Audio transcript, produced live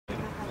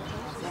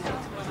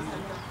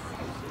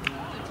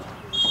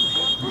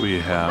We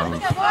have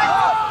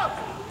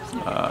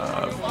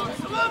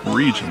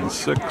Region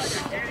 6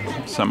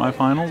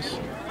 semifinals.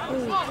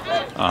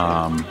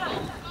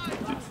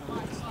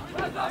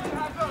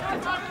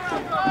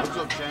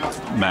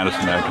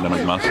 Madison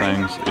Academic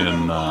Mustangs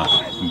in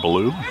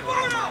blue.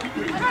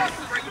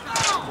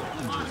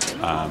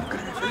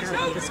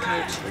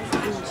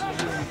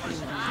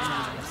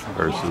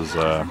 Versus,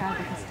 oh,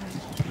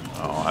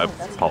 I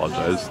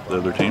apologize, the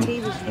other team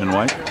in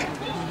white.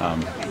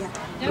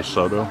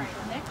 DeSoto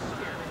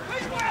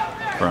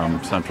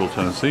from Central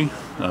Tennessee.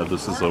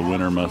 This is a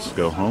winner must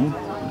go home,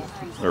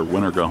 or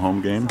winner go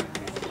home game.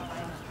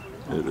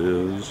 It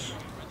is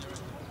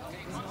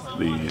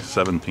the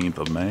 17th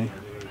of May,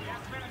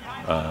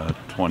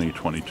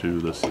 2022.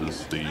 This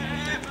is the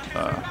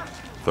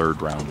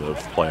third round of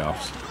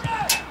playoffs.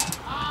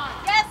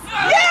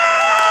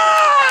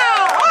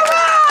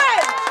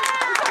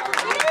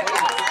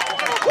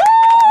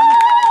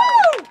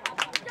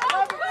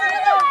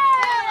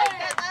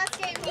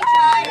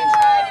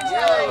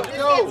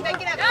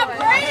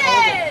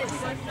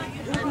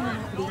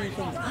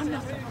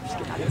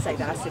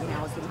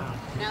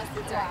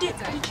 Did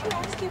you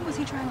ask him, was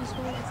he trying to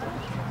score?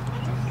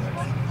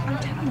 I'm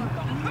telling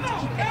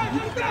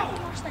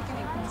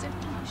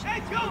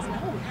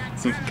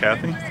you,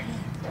 Kathy?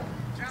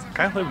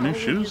 Guy have new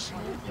shoes?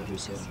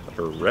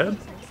 Or red?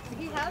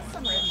 He has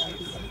some red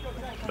ones.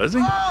 Does he?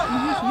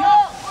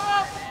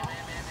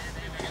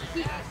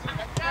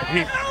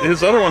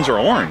 His other ones are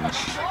orange.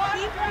 He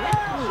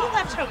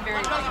left home very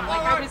late.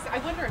 Like I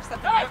wonder if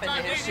something happened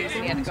to his shoes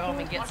and he had to go home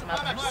and get some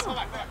others.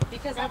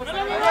 Because I was like,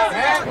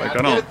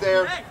 I don't.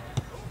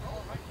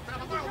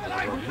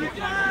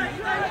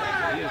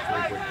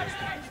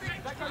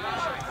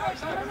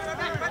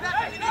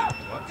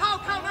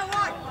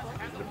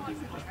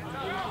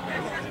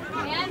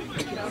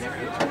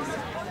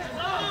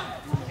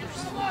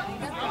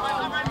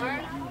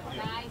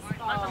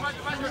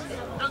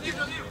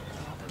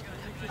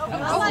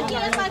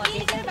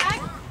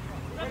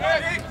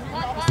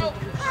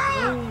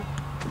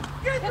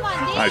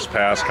 Nice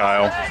pass,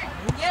 Kyle.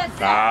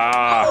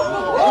 Ah.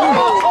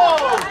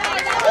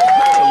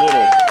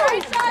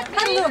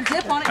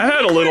 I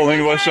had a little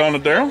English on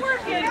it there.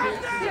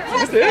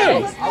 I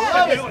did.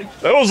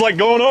 That was like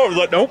going over.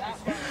 Like, nope.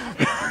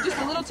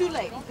 just a little too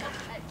late.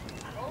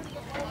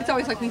 It's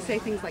always like we say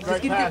things like,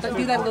 just do that a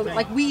little bit.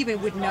 Like we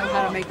even would know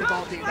how to make the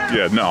ball do that.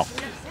 Yeah, no.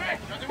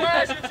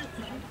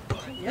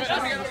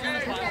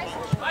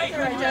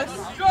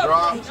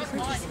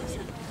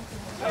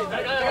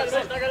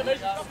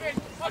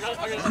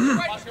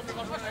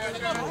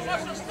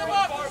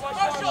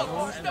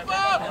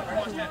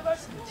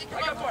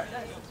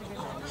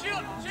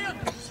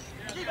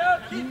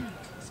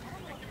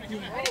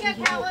 Ready, go,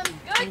 Callum.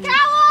 Good,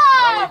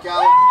 Callum!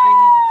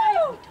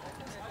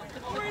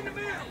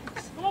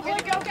 Way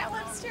to go,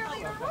 Callum.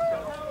 Cheerleader.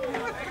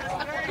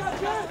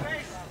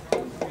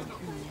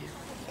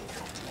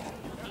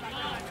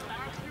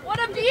 What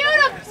a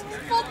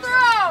beautiful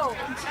throw!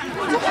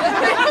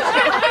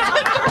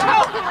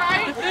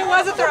 Right? It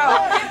was a throw.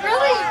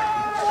 Really?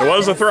 It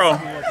was a throw.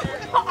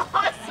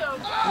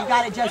 Awesome. You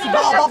got it, Josie.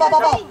 Ball, ball, ball,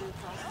 ball, ball.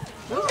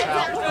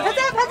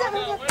 Pass that.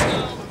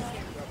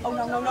 Oh,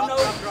 no.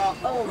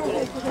 Oh,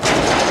 good.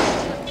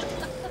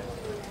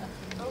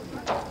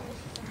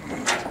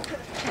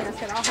 Hannah's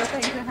got all her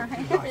things in her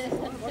hand.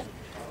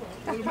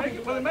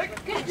 Will it make it?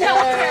 Good job.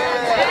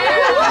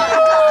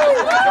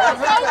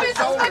 Focus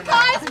on the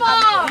guy's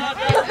ball.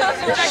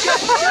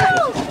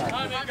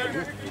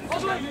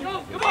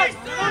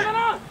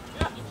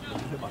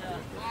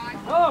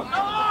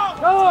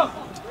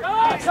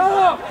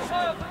 Go!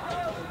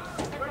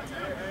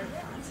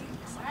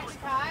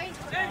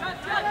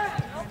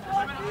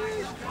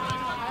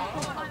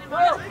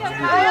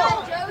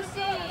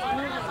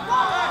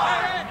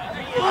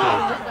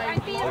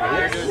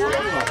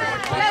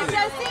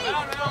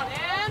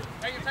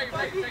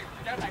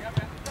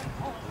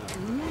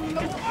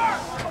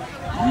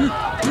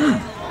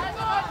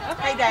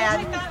 Hey, Dad,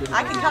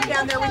 I can come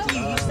down there with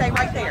you. You stay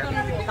right there.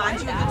 Find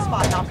you a good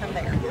spot and I'll come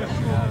there.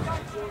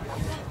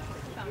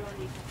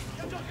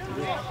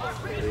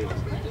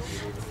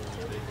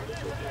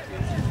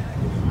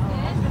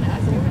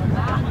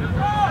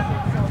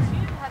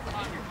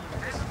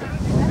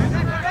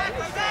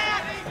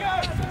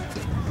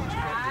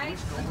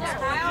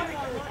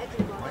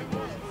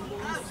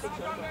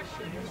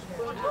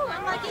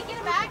 Get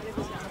it back.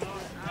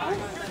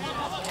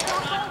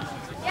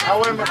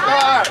 Owen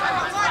Mackay.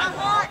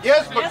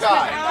 Yes,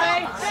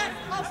 Mackay.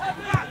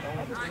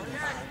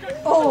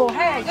 Oh,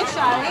 hey, good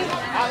shot, eh?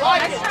 I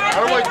like it.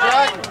 Early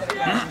Jack.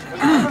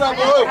 Keep it up,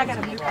 Blue. I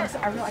gotta move. I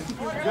really, I keep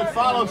moving. Good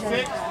follow,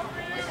 6.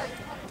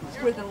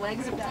 Where the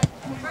legs of that.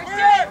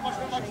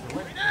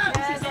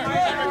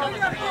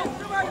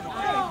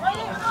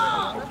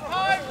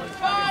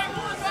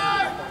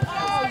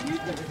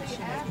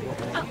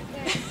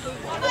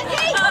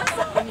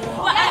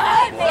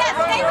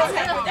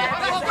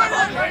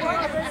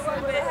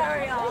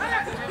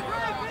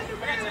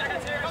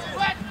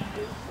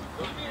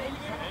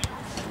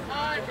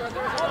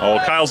 Oh,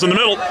 Kyle's in the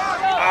middle.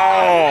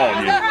 Oh,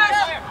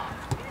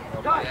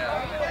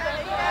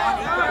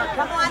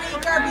 Come on,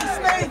 Eager, be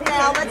smooth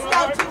now. Let's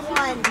go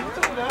 2-1.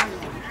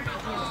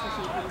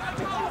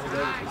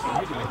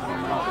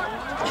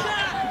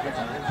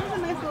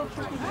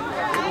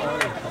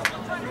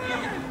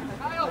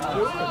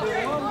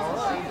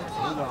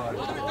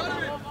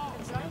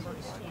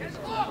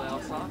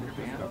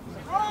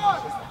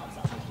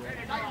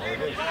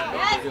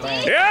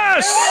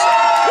 yes!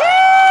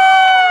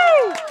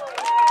 Woo!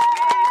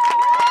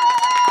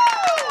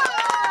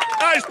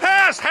 Nice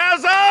pass,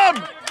 has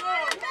him!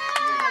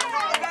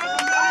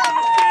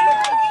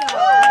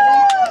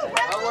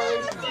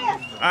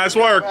 Nice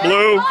work,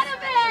 Blue.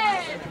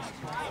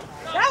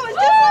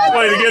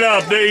 Way to get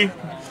up, D.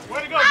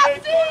 Way to go,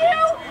 D.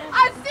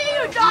 I see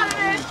you,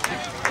 Donovan.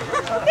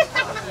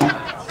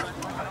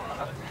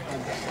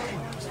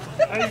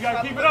 Hey, you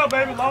gotta keep it up,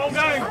 baby. Long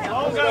game.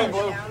 Long game.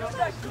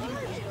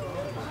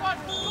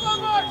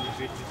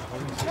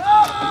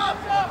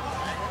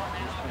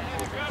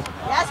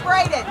 Yes,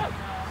 Braden.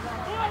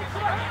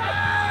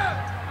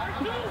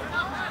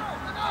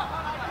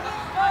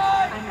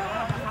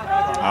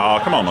 Oh,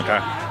 come on,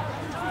 Makai.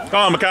 Come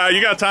on, Makai.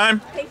 You got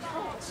time?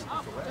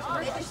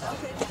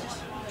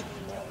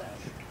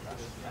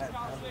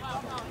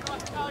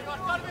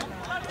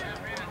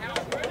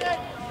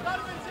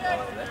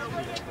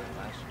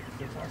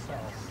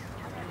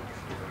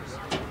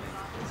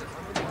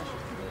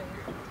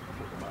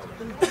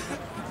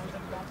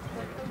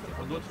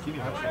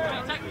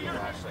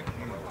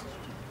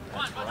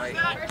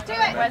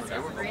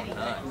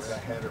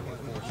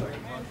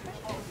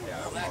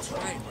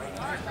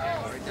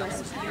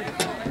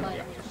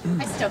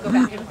 I still go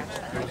back and watch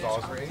that.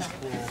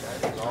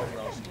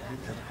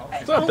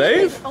 What's up,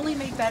 Dave? Only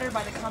made better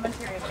by the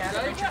commentary of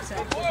Gavin Richardson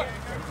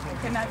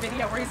in that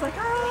video where he's like,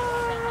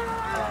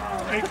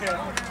 ah. Hey,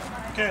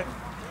 Ken.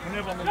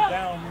 Whenever I'm in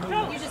down mood,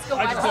 You just go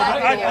watch that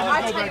video.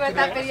 I'll tell you what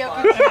that video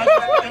can do.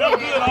 and I'll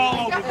do it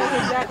all over. That's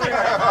exactly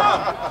right.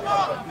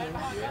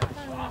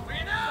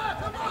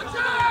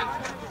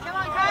 Come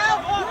on, Kyle.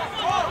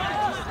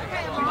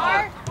 Okay,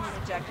 Lamar.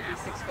 Jack to be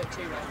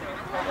 6'2" right there.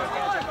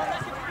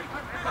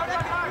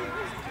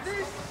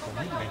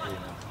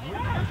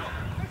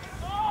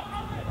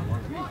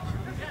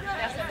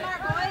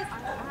 Smart, boys.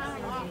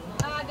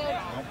 Good.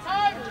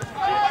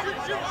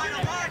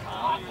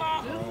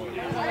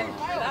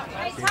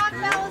 Hey, talk,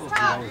 fellas,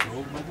 talk.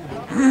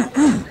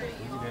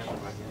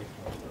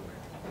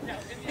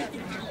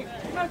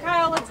 Come on,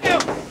 Kyle, let's go.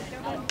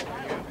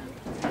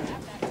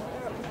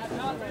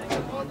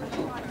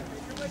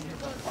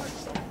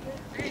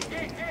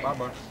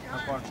 Bye-bye.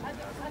 Have fun.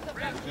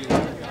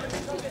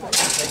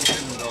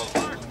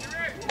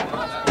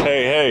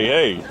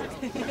 Hey.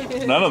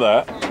 None of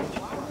that.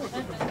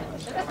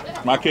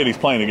 My kid he's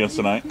playing against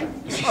tonight.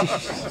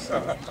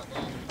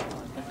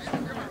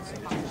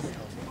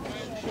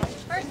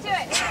 First to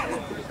it.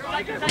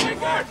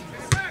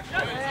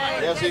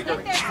 Yes, Eager.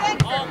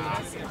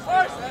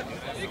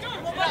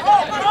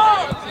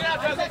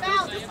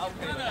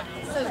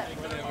 So,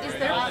 is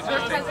there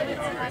presidency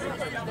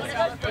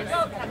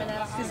coming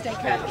up? The state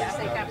cup, yeah.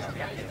 State cup,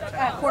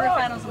 yeah.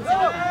 Quarterfinals and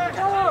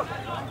semifinals.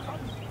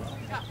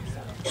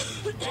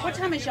 What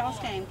time is y'all's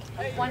game?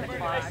 1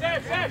 o'clock.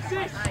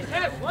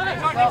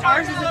 Well,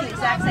 ours is at the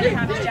exact same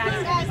time as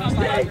Jackson. It's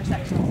like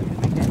intersectional.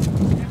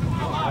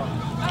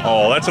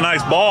 Oh, that's a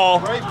nice ball.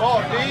 Great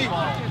ball, D.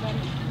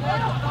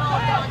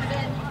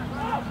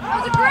 That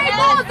was a great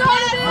ball,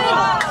 Donovan.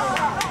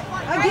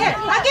 Again.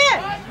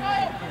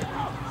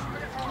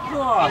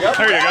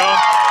 There you go.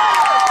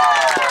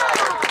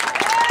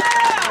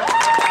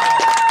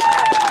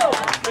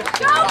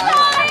 Go,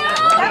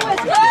 Kyle. That was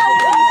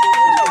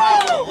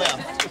good.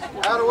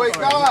 Out of way,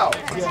 Kyle. Go,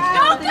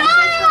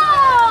 Kyle.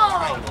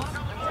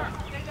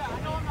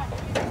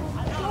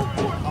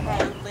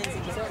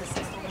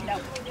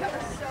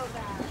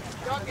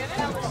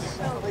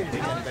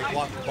 They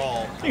blocked the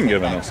ball. You can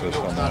give an assist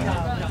on that.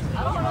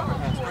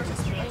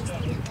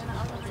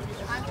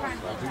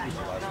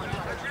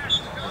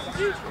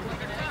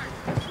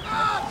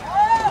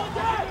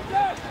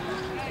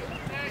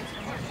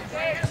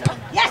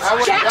 Yes, Out of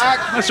way, Jack. Jack.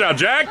 Nice job,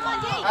 Jack.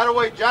 Out of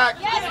way, Jack.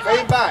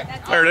 Fade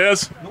back. There it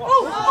is.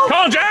 Come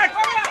on, Jack.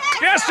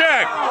 Yes,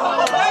 Jack.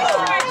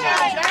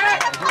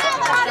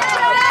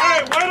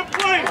 Hey, way to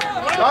play.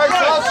 Nice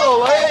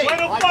hustle, Way hey.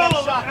 to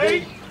follow,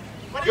 hey.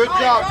 Good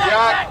job,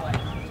 Jack.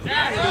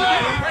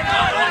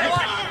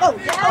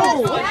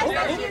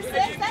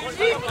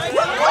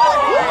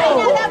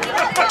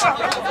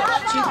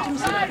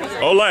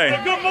 Ole.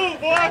 Good move,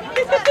 boy.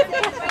 Good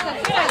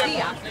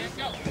idea.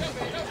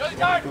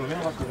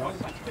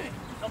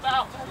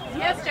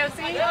 Yes,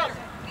 Josie.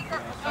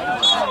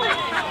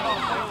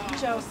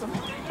 Joseph.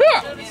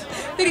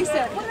 Then he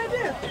said, what did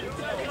I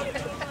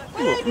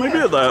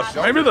do?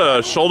 Maybe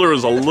the shoulder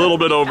is a little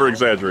bit over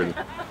exaggerated.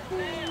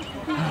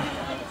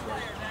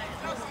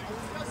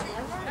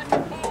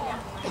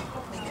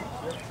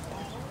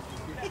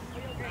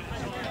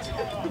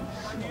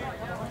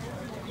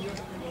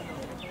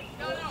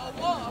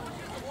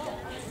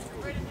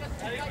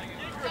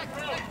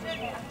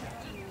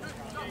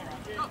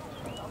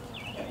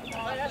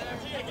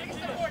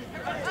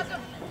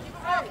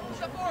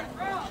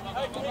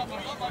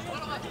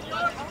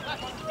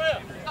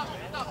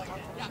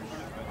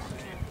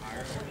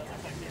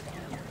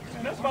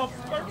 And that's about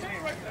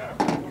 13 right there.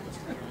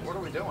 What are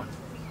we doing?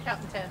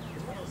 Counting 10.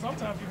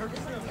 Sometimes you heard me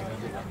say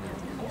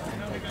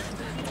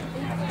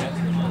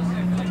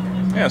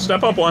Yeah,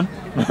 step up one.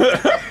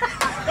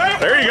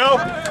 There you go.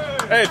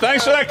 Hey,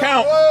 thanks for that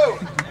count. Whoa!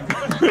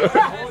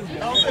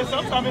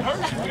 sometimes it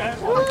hurts.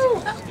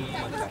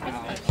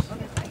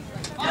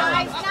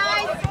 Nice,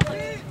 nice.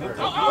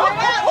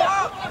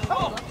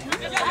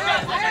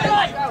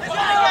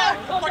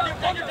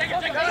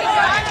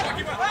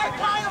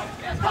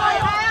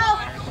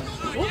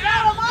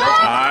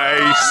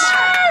 Nice.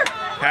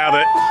 Have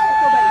it.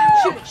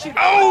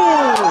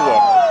 Oh!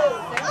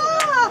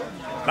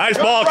 Nice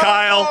ball,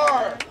 Kyle.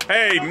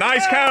 Hey,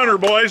 nice counter,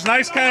 boys.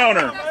 Nice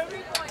counter.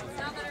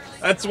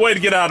 That's the way to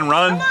get out and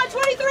run. Come on,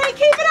 23.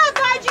 Keep it up,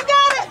 guys. You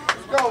got it.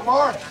 Let's go,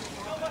 Mark.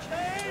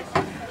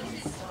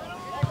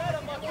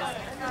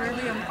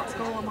 Rarely a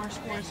goal on our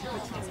scores.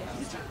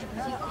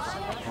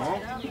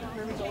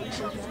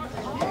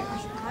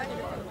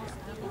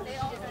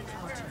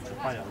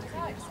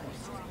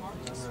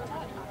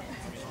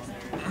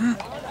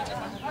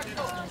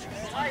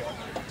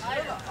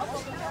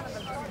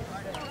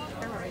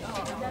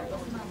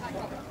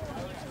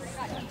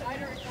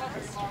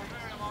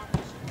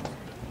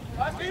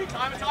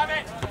 Time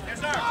it. Yes,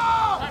 sir.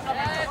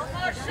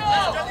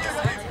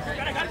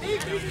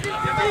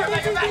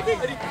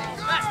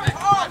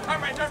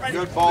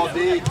 Good ball,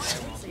 D.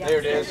 There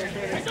it is.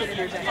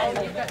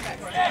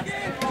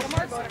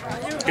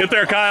 Get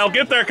there, Kyle.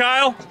 Get there,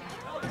 Kyle.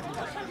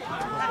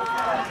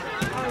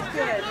 Oh,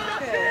 good.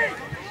 Good.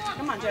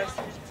 Come on,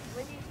 Joseph.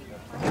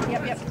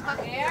 Yep, yep.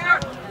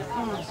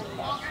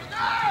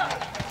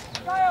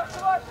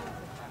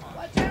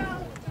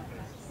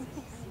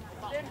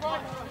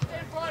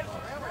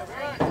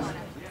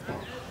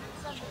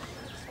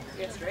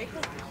 Get straight.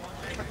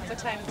 What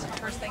time?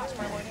 First thing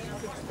tomorrow morning?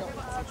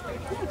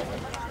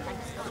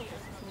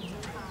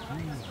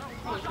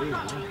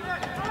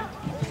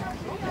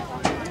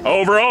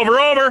 Over, over,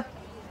 over.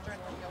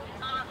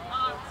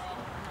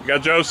 You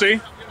got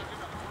Josie.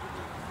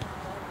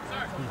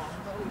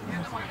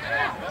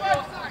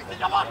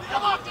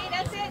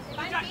 That's it.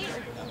 5 feet.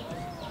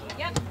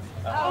 Yep.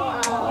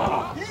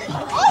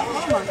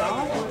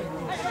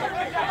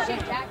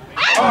 Shoot, Jack.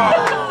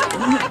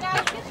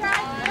 Good try.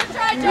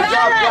 Good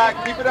job, Jack.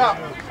 Keep it up.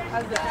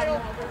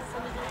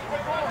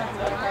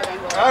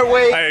 All right,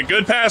 wait. Hey,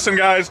 good passing,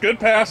 guys. Good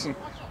passing.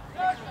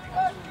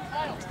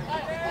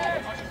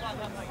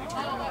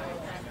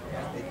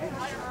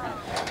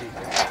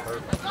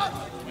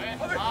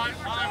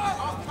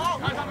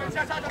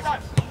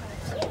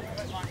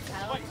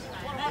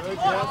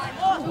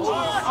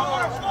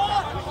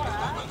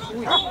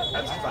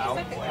 That's foul.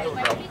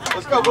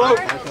 Let's go, Blue.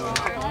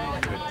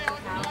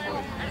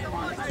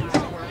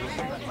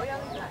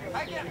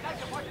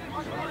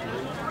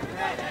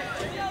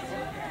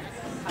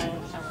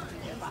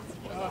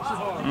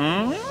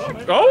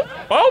 Oh,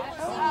 oh.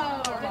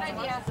 Good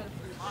idea.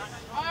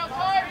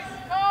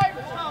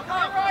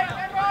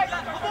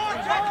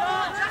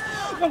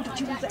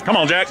 Come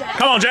on, Jack.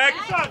 Come on, Jack.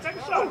 Take a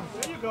shot.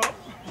 There you go.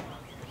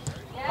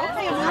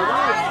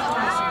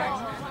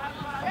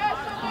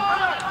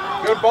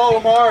 Good ball,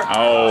 Lamar.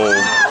 Oh,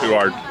 too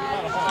hard.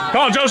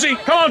 Come on, Josie.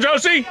 Come on,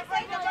 Josie.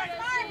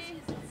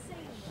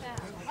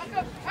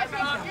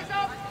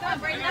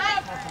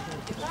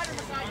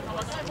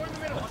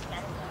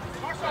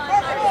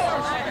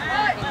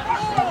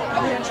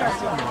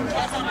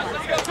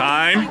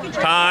 Time.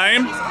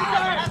 Time.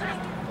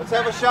 Let's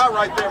have a shot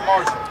right there,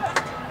 Marshall.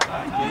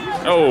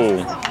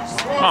 Oh.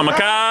 Come on,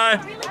 Mackay.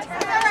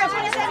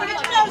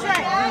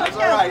 That's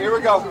all right. Here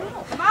we go.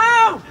 Come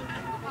on.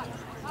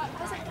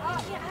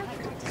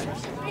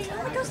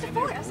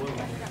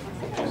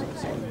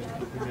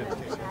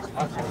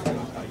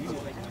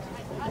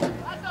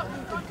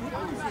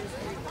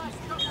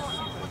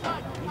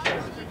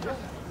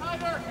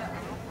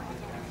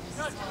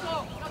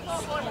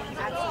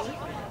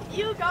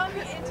 You go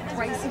into the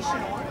Racy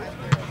short.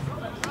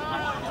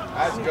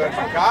 That's good,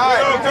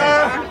 Mackay.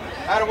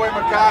 Out of way,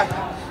 Mackay.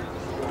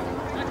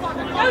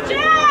 Go,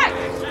 Jack!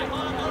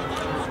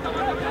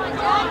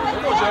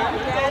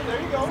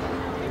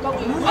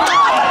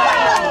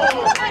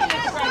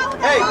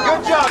 Hey,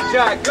 good job,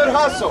 Jack. Good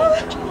hustle. Oh,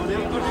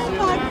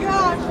 my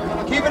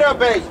gosh. Keep it up,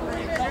 babe.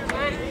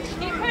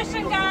 Keep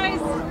pushing,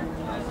 guys.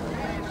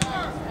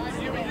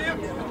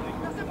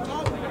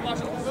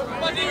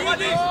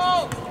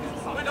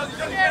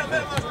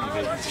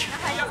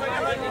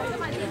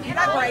 You're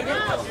not Brayden.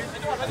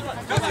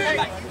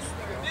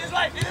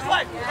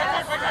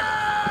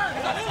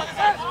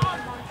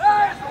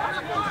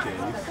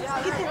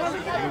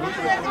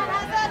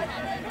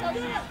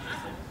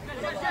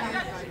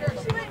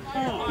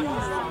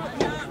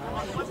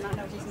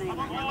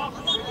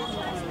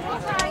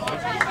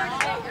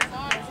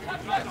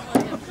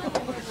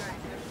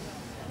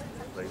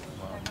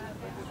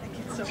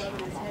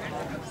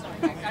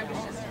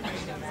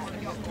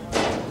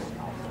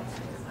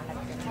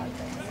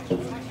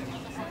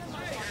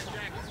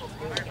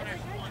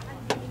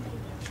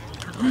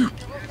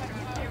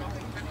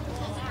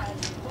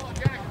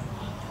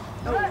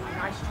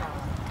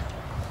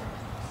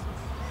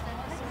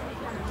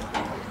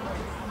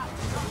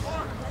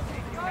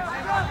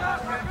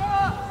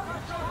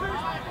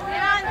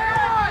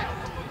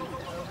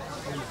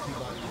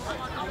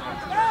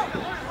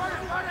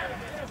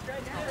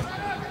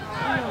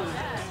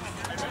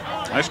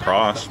 Nice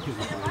cross.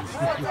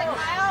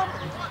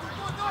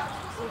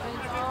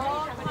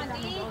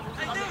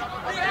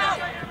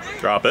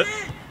 Drop it.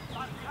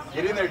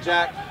 Get in there,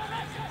 Jack.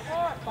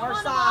 Far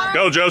side.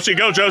 Go, Josie.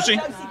 Go, Josie.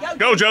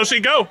 Go, Josie.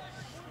 Go.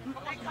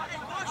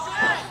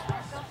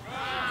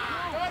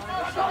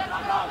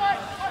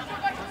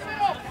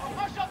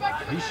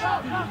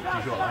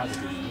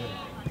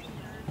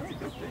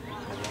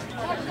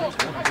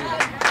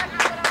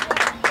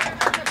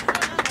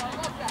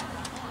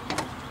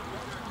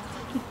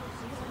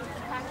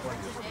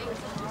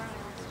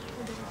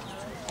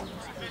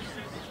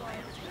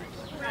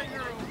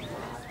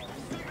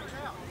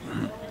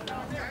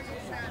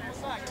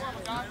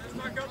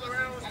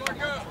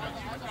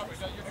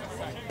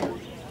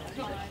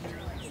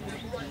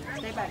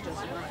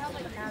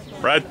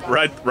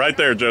 Right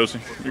there, Josie.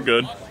 You're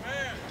good.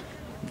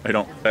 They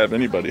don't have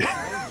anybody.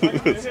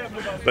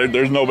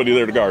 There's nobody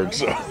there to guard,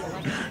 so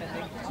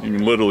you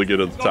can literally get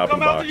at the top of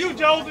the box. You,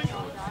 Josie.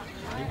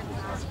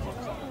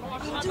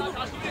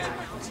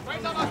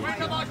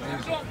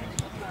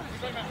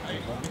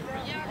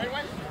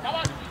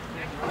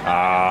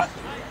 Ah.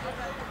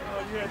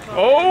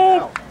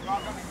 Oh.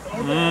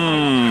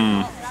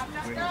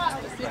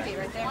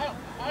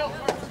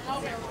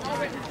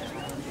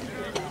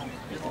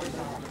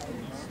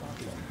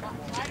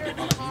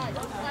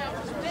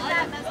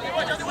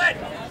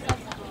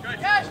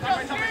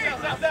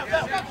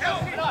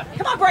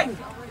 Come on, Brayton.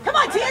 Come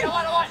on, Tim.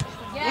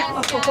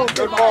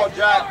 Good ball,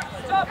 Jack.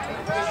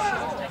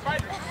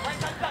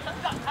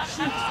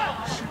 Shoot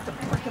the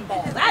freaking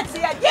ball. That's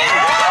it. Yeah!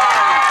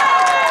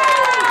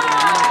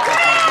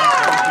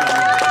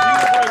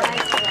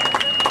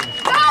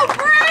 Go,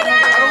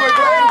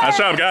 Brayden! Nice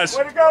job, guys.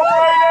 Way to go,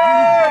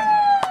 Brayden!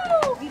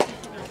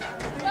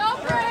 Go,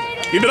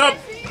 Brady! Keep it up.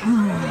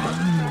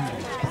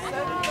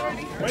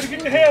 Way to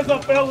get your hands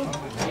up, fellas.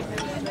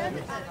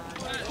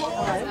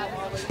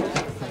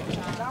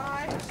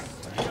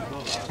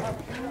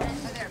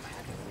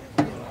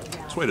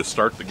 It's a way to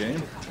start the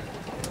game.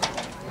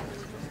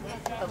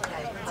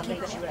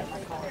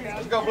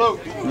 Let's go, Blue.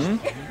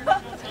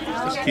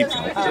 Just keep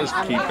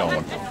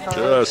going.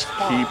 Just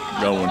keep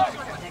going.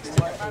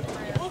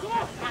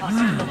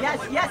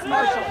 Yes,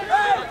 Marshall.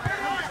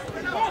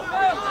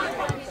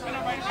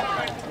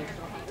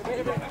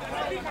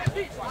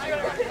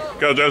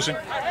 Go, Josie.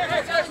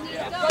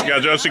 You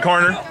got Josie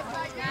corner.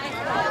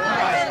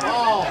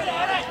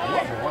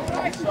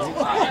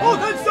 Oh,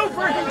 that's so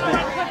pretty.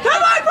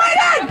 Come on,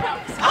 Brayden!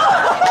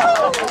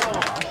 Oh!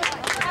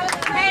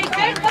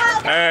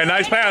 Hey,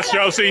 nice pass,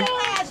 Josie. That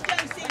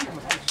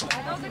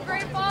was a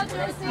great ball,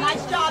 Josie.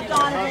 Nice job,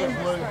 Donovan.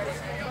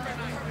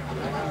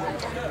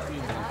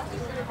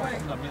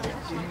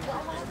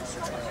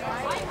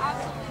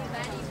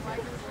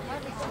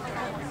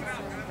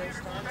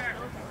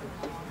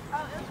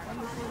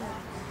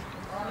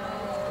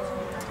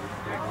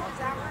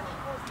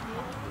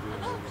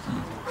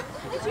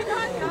 Did you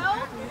not go?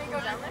 You didn't go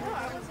down there? No, I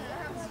was in the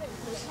house.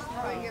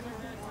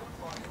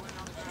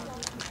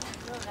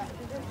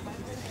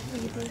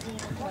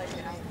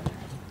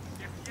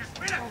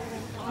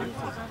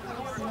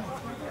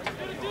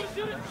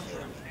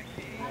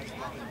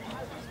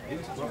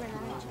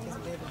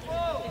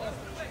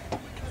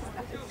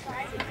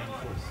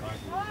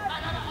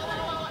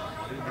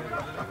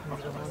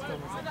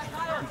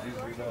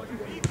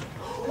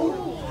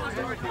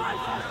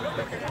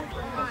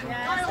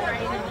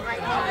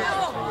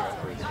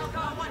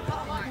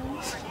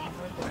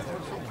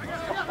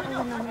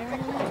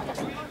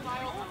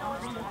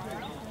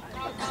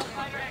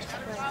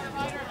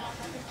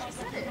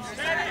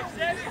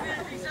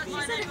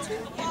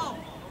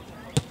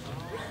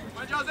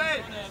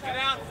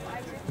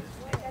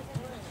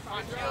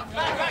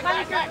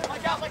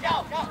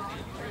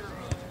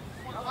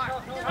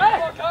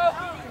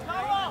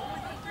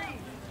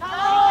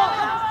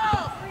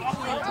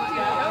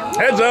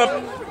 Heads up.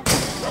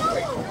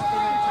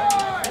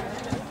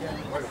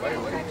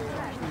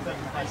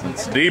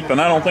 It's deep,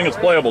 and I don't think it's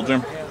playable,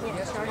 Jim.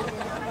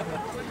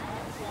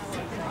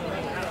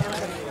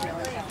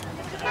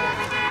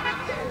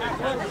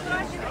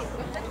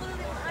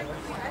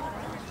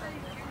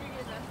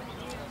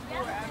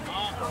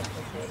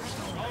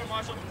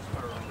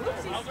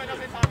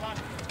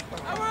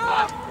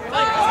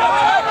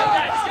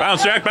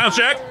 Bounce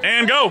jack,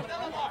 and go.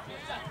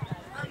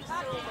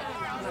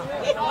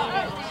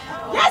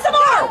 Yes,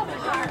 Amar!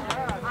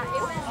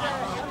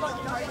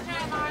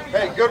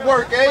 Hey, good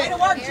work, Way to eh?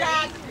 work,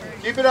 Jack.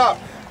 Keep it up.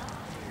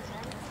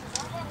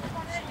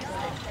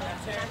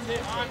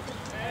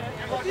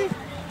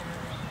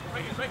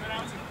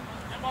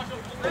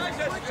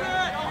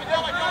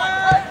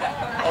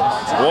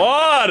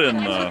 What in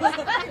the...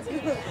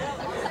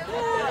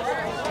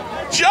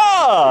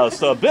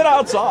 Just a bit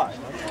outside.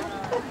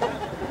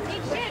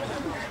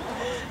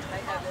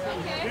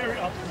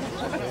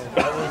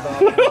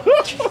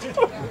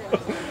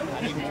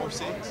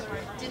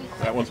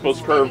 That one's supposed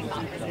to curve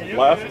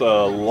left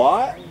a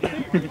lot. He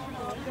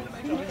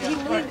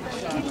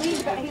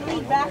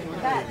leaned back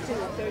too,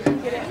 so you can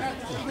get it.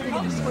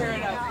 Square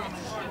it up.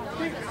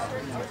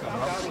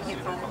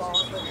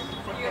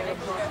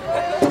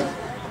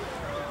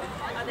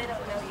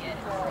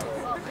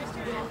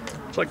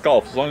 It's like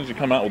golf. As long as you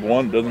come out with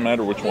one, it doesn't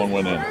matter which one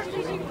went in.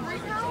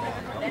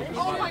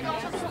 Oh my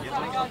gosh,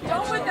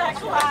 done with that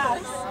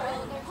class.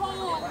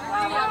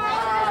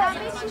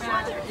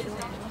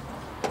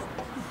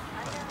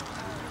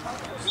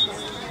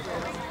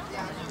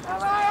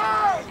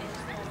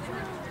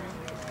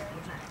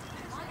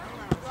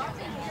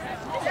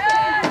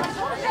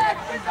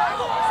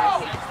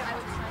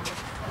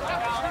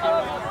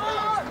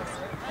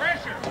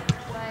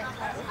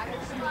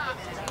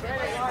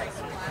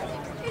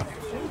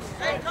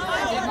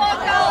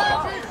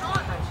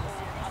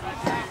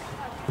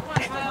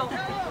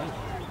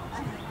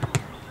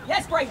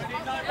 Yes, Brayden.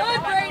 Good,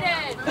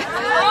 Brayden.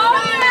 Oh,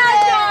 yeah,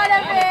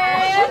 Donovan.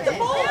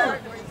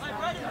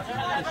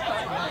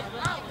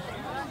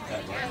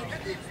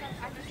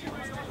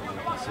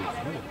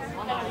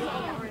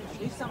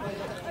 Do something.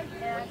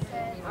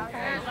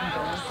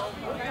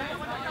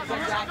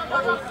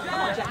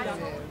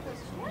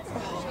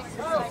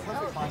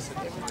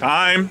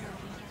 Time.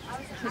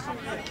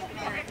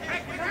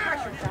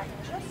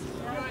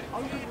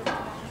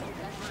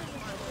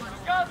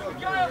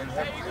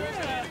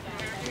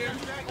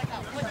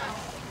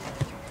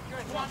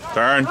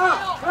 Turn.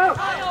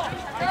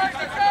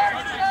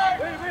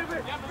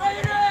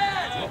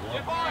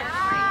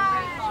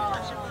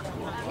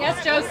 Yes,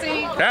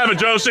 Josie. Have it,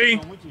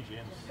 Josie.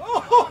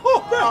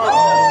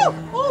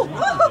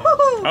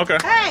 Okay.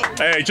 Hey.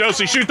 Hey,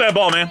 Josie, shoot that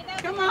ball, man.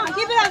 Come on,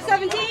 keep it up,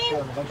 17.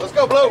 Let's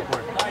go, Blue. All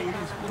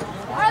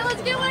right,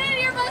 let's get one in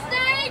here,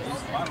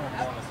 Mustangs.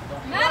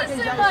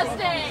 Madison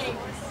Mustangs.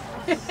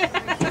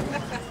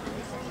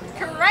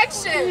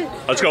 Correction.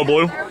 Let's go,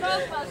 Blue. They're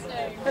both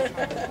Mustangs.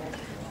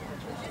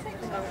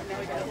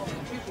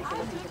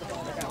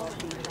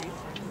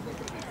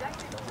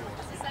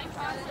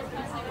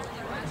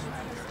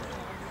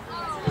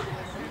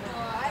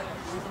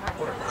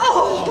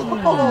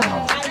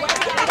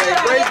 Hey,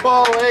 great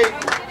ball, 8.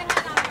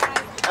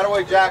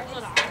 Attaboy, Jack.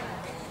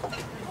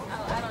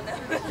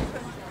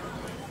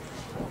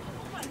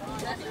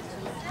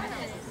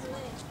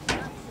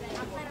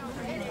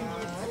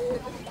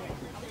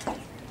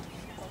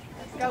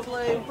 Go,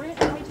 Blue.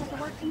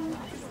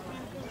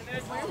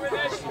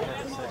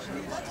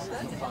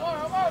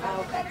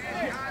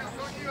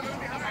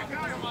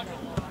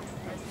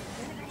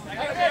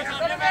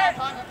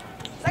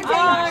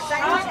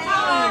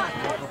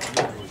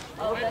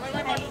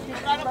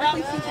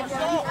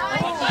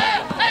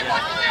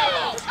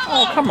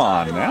 Oh, come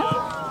on now.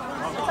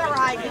 It's all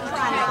right. Good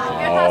try now.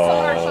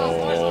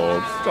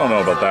 Oh, don't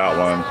know about that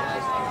one.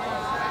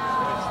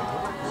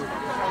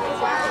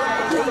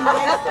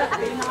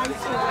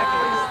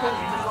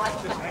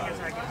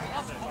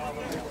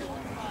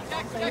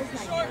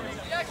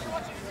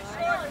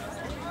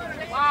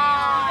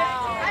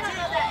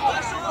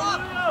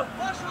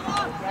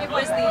 It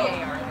was the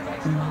AR.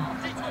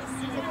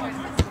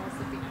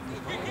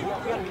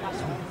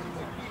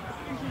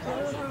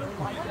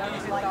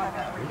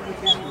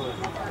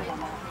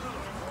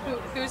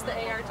 Who's the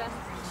AR, Jen?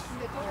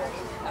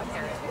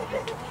 Okay.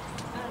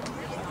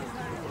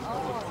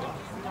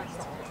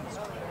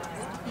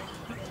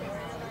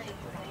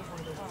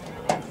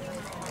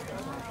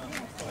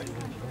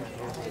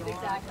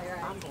 Exactly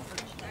right.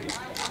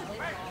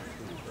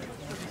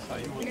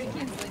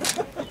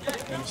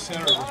 In the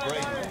center was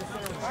great.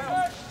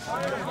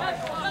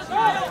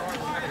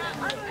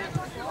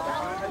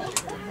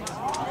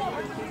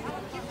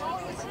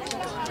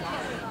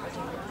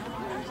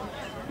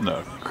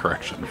 No,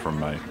 correction from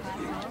my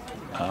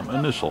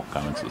initial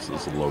comments. This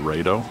is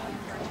Loretto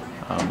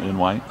in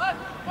white.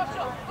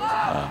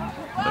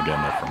 Again,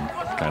 they're from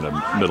kind of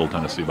middle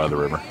Tennessee by the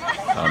river,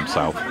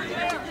 south.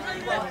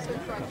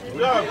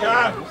 Go,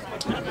 Jack.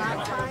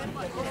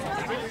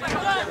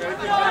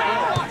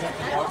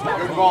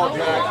 Good ball,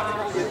 Jack.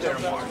 Get there,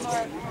 Mark.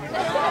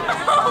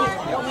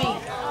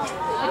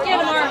 Get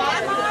him, Mark.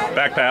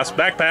 Back pass,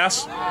 back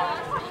pass.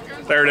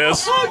 There it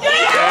is. There you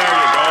go.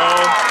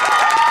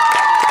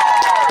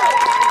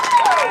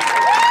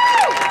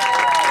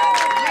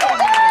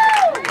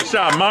 Good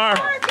shot, Mar.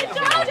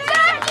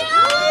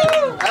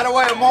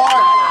 Attaboy, Amar.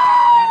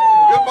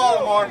 Good ball,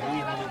 Amar.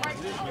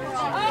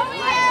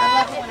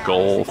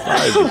 Goal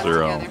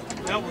 5-0.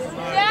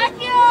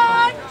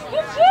 Backyard!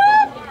 Good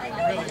job!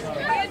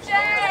 Good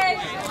Jay!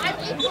 I'm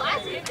in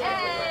classic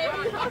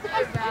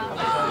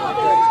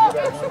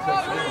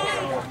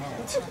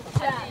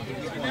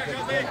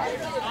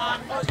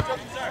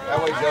That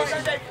way,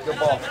 Joseph. Good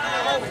ball.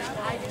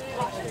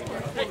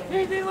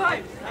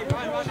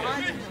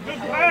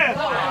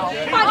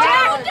 Come on,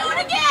 Jack! Do it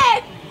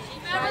again!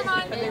 Never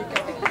mind.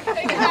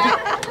 Take it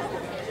back.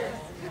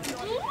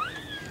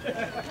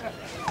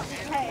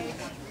 Hey.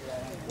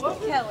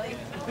 Kelly.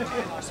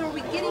 So are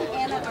we getting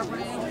Anna a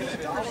room?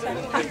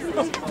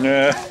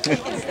 Yeah. She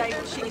can stay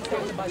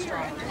with the bus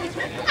driver.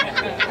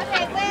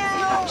 Okay,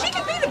 well. She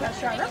can be the bus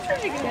driver. I'm sure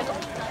she can.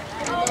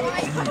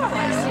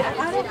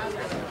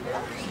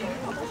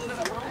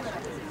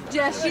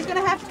 Jess, she's going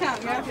to have to come.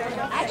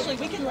 Actually,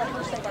 we can let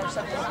her save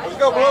ourselves. Let's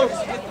go, Blue.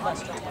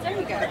 There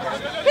you go.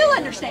 He'll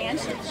understand.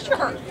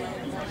 Sure.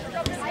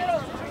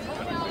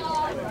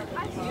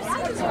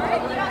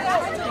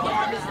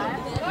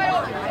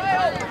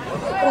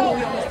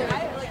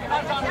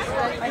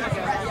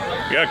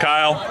 Yeah,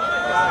 Kyle.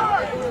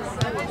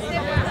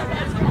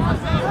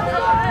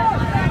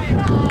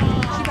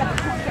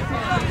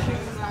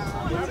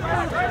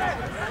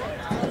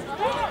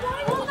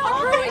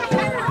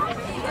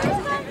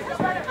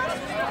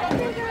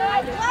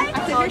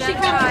 Here she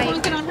comes,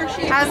 honking on her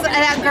shoe.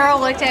 That girl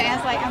looked at me and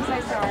was like, I'm so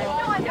sorry.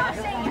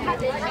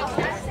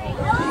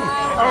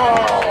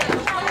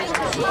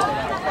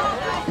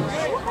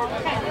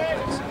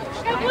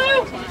 Go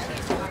blue!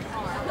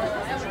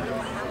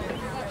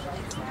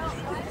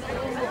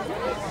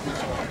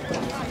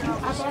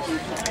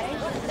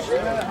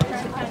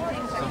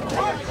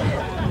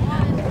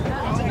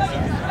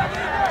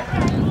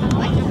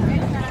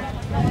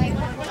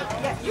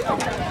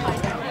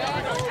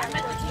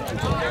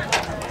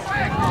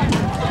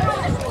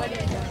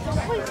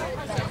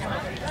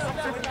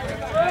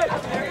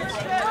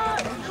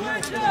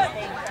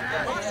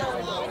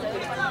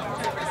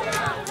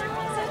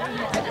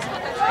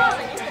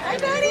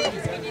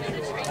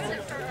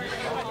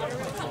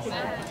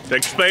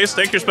 Take your space,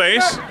 take your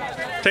space.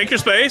 Take your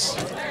space.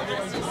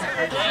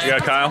 You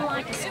got Kyle?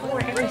 I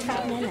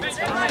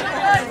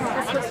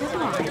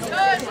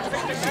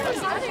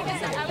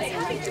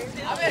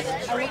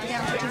wrote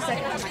down for 2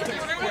 seconds. My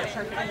kids scored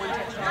perfect in 1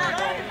 touchdown.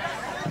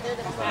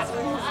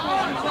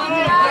 You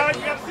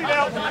got to see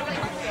that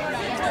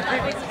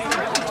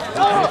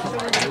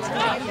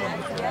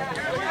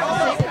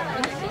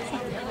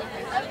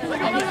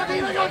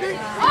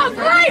Oh,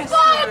 great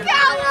ball,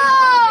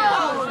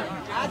 Gallo!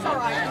 That's all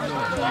right.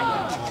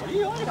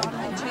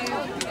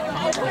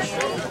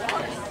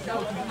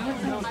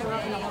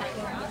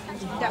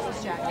 That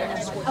was Jack.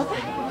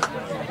 Okay.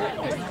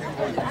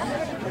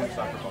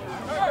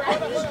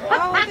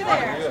 Oh, look at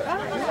there.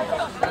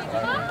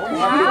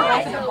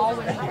 The ball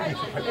went in.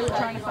 They were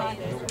trying to find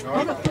it.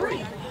 Oh, no,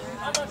 3.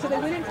 So they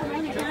went in for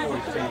 1 and came out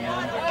with 3.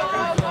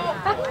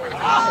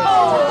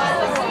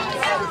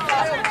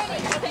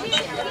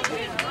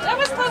 That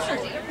was closer.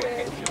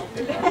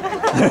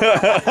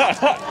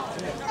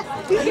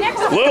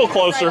 A little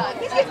closer.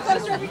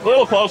 A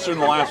little closer than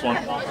the last one.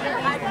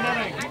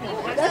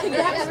 That's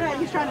exactly right.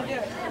 He's trying to do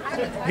it.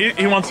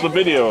 He wants the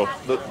video,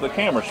 the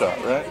camera shot,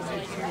 right?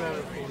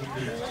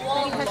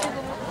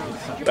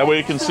 That way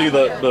you can see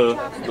the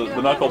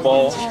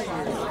knuckleball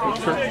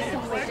picture.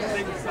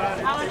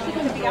 She's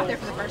going to be out there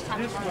for the first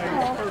time.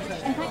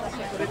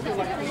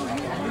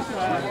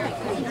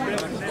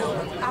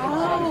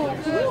 Oh,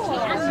 cool.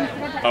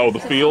 Oh, the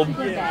field?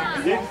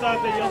 inside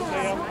the young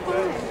man.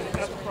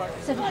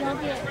 So did y'all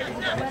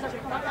get weather?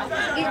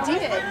 It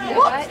did. You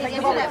know what? It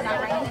ended up not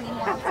raining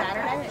anymore on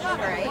Saturday, which is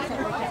great.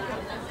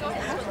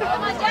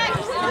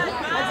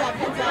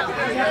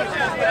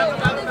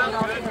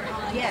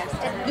 Yes.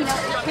 And, you know,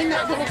 it came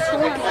that little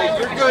storm.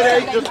 You're good,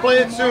 Abe. Just play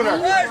it sooner.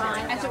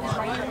 As it was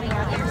raining, we were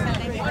out there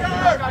Sunday. It was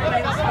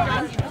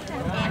fine.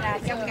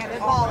 And yeah, we got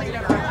it all in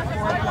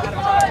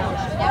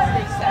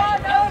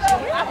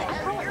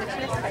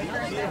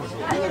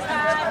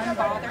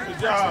Good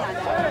job.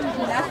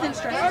 nothing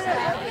stressed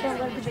out.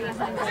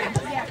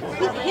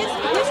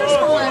 His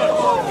response.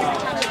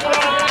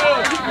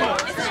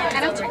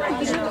 And I'm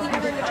trying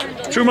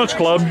to Too much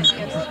club.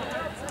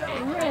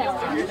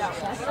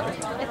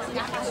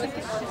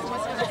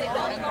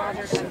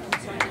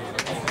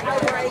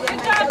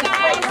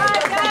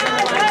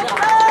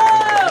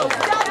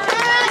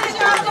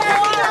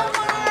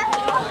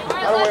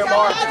 Way,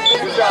 Mark.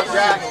 Good job,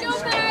 Jack.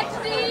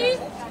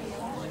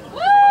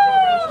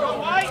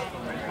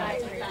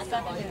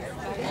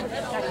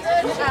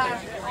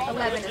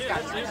 11 is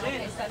got 7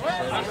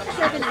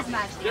 is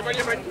matched. If your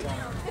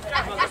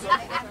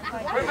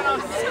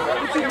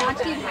match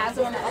team has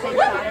one at the same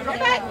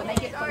time, when they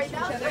get close to each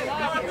other,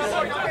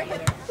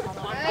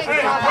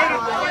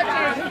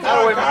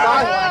 Way,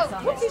 Mark.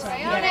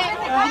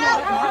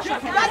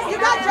 You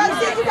got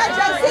Josie. You got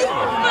Josie.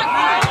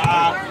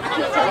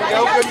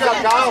 Good job,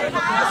 Kyle.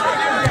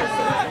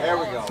 There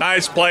we go.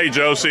 Nice play,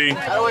 Josie.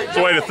 It's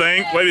a way to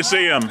think. Way to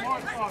see him.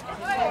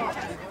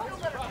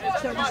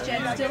 so does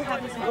Jen still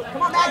have his milk?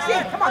 Come on, Maxie.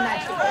 Come on,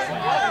 Maxie.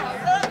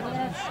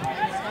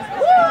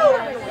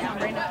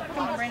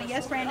 Come on, Brandon.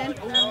 Yes, Brandon.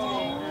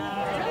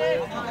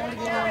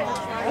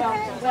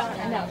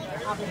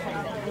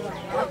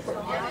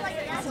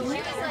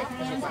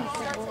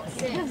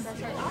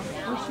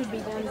 We should be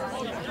done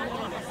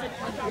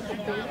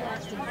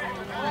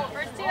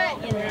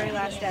In the very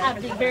last day.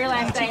 on the very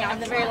last day, on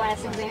the very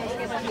last exam.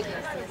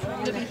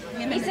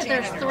 He said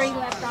there's 3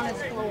 left on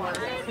his floor,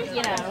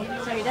 you know,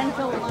 so he doesn't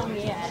feel alone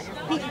yet.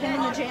 He's been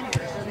in the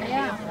janitor.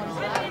 Yeah.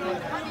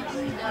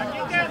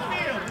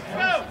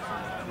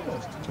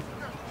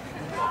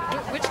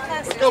 Which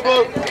class is Go,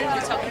 Blue. that?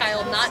 You tell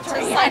Kyle not to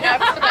sign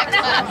up for that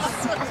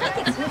class.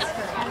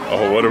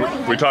 Oh, what are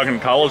we talking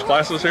college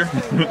classes here?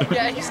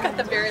 Yeah, he's got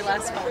the very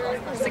last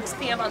one, 6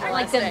 p.m. on the Like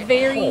last the day.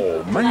 very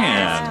Oh, man.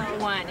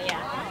 last one,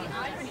 yeah.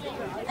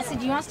 I said,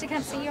 do you want us to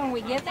come see you when we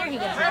get there? He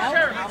goes, no,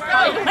 I'll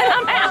call you when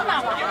I'm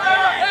out.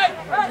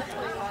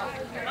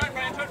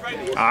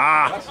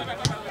 Ah.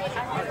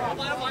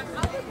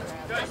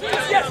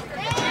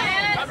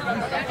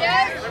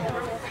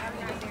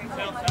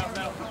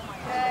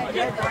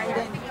 Good,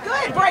 Brayden.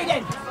 Good,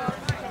 Brayden.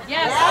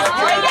 Yes.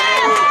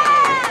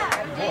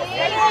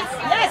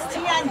 Yes,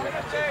 Tian.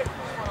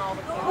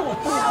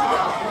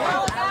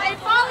 Hey,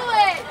 follow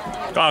it.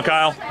 Come on,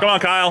 Kyle. Come on,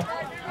 Kyle.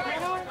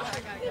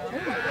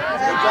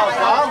 Good job,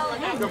 Kyle.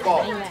 Good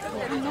ball.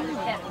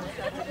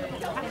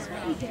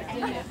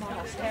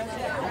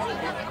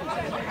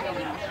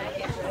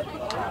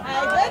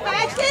 Good,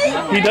 Maxie.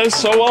 He does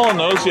so well on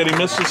those, yet he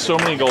misses so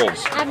many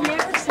goals. I've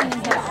never seen him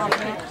hit a home.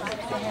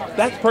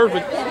 That's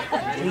perfect.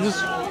 He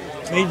just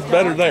needs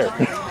better there.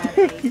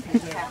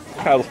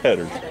 Kyle's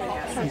headers.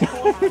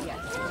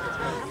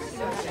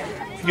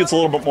 He gets a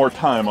little bit more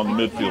time on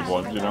the midfield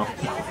ones, you know.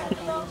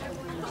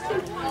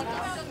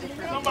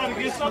 Somebody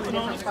get something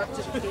on it. All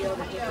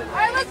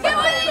right, let's get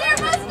one of your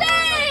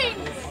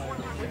Mustangs.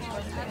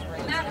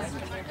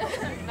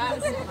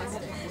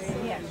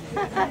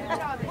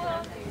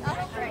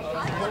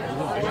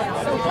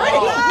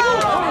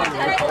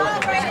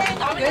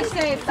 Good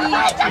save, Pete.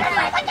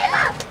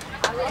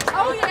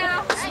 Oh,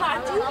 yeah.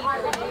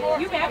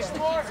 You matched the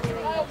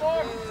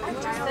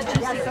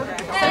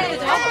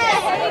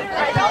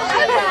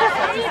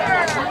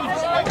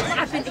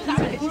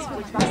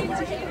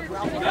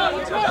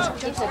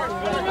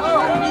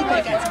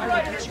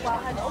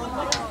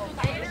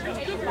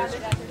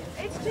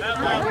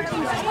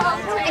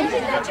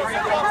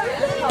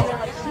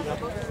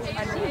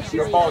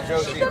Good ball,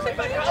 Josie.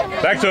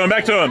 Back to him,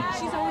 back to him.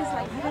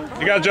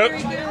 You got it, Joe.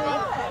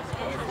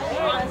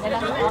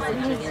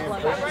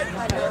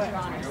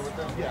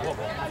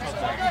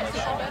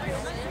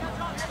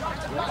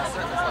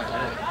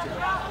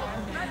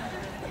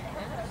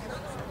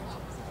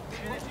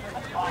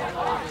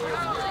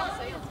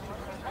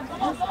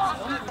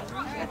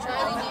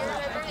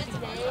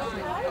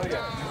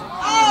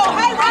 Oh,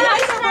 hey,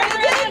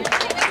 Brayden.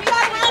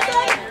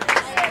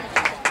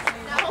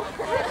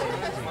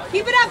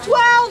 Keep it up,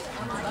 12.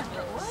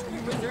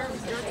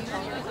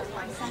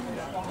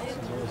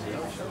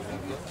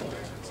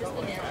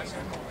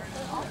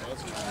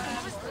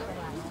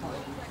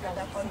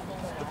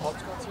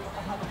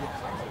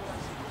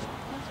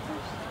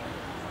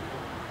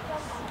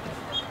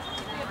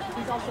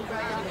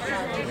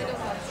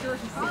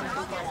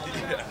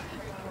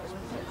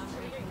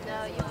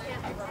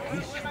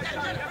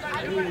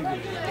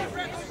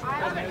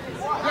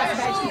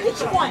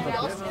 Which one?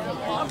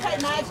 Okay,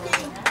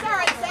 Maxie. It's all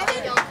right,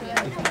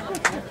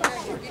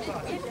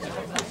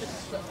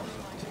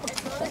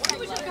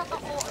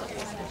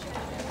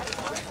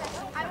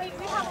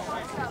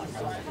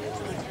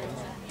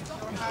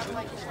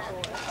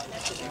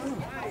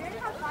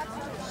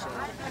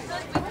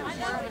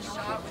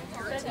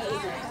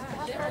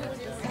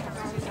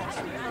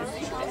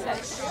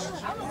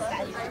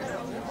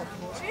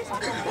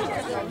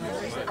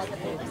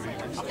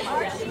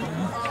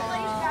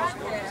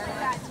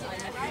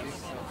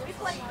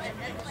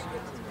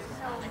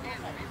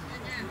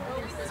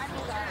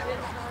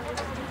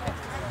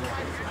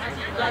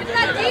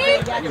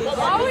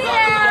 Oh,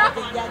 yeah.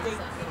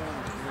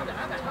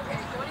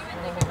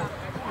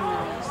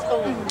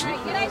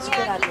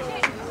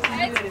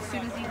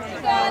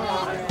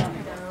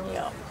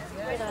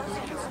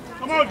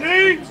 Come on, D.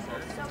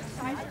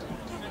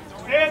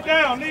 Head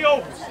down, knee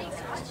over.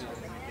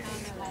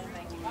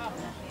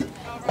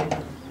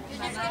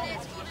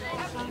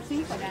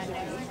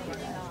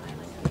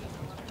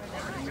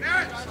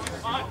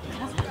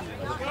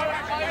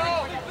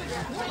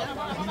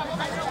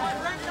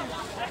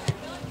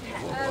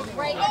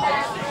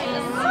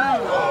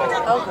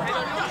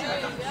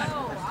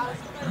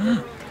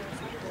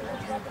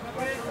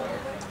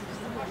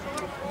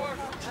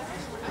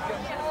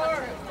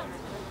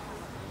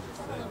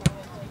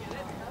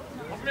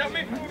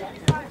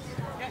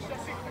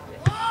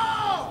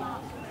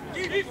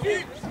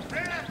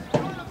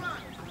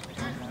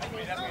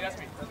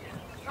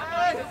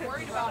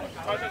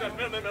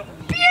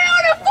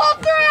 Beautiful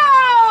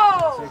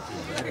throw!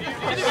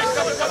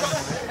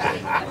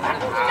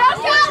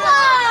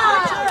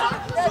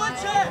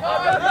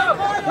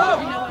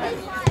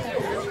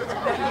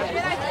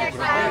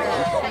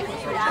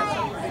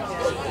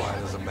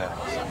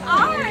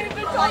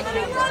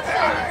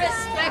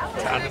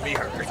 Time to be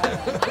heard.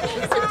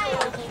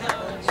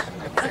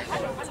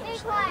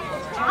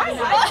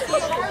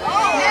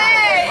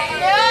 Hey,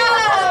 no!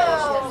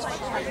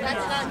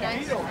 That's not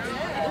nice.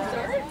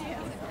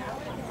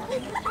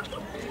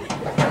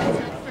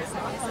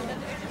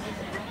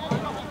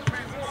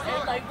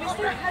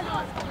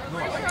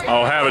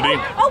 Oh, have it, D.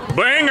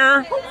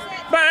 Banger!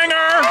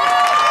 Banger!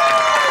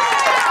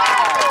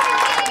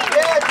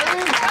 Yeah,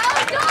 dude.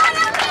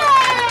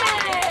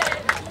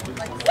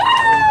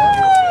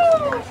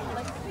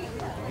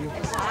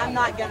 I'm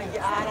not going to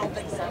get, I don't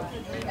think so.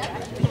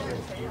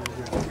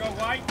 Go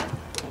White.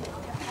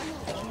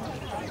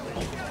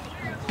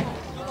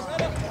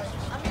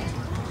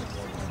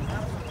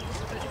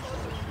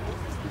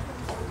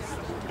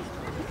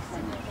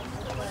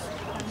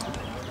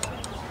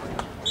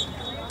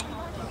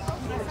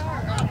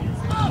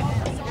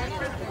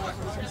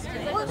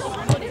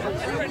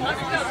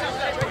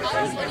 I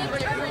was winning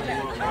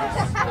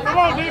Come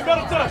on, Dave,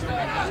 better touch.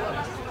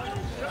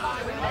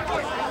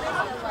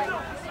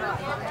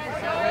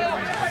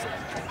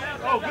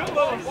 Oh, good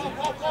love.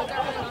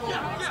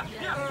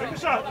 Take a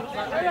shot. Look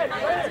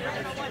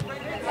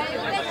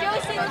at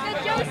Josie, look at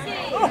Josie.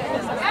 Go,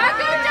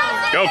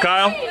 Josie. Go,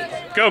 Kyle.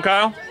 Go,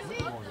 Kyle.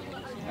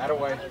 That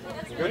away.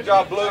 Good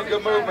job, Blue.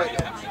 Good movement.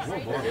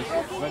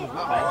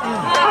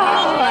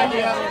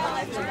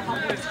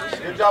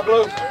 Good job,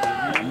 Blue.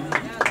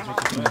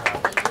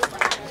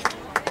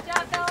 Good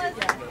job, fellas.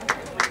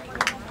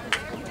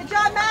 Good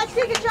job,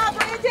 Maxie. Good job,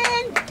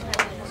 Brandon.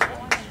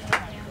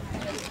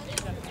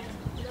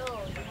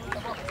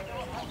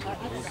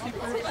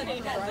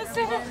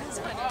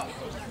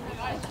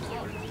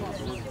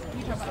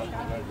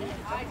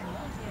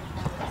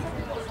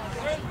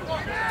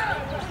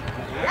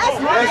 Yes,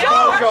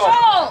 Marshall.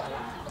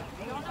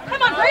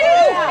 Come on,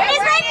 Brandon.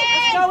 He's ready.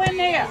 Go in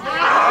there.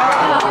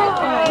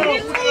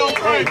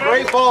 Hey,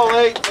 great ball,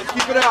 Nate. Let's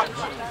keep it up.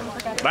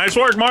 Nice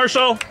work,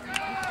 Marshall.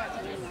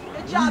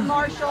 Good job,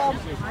 Marshall.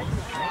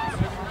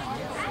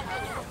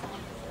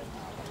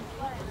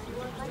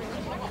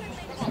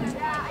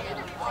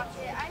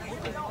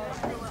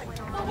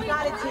 You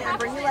got it, Tim.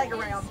 Bring your leg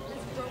around.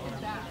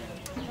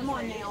 Come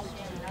on now.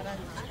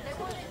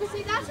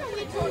 See, that's what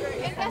we told her.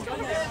 And that's what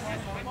her.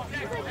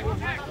 She's like, well,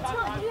 it's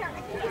not here. I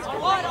think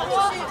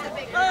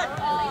it's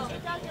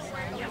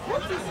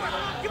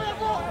Give me that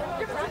ball.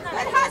 Good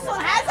hustle.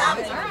 Has him.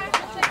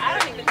 I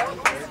don't even know.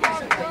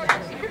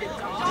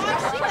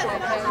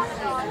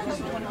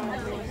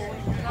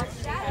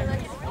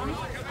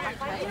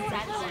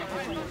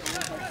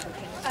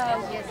 Oh,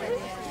 yes, it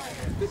is.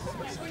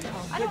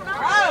 I don't know.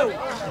 Oh.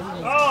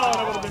 Oh,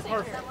 that would have been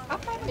perfect.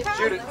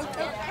 Shoot it.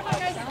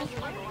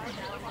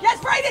 Yes,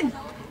 Brayden!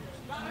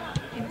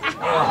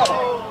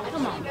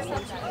 Come on.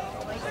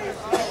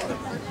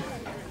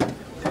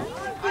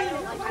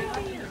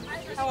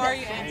 How are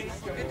you, Angie?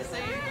 Good to see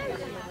you.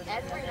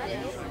 Every day.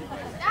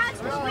 That's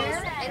what we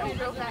said. It'll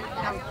go back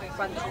down.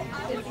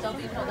 It'll still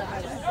be pulled up.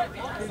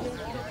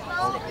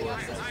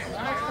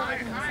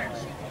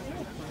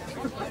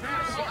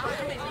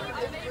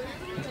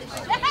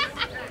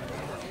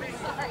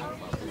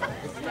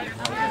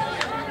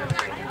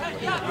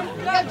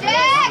 Go,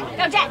 Jack!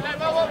 Go, Jack!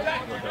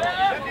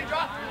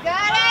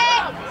 Got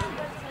it!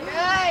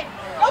 Good!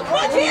 Oh, come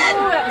on, Tien!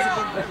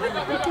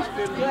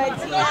 Good,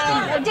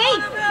 Tien! Go,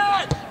 deep!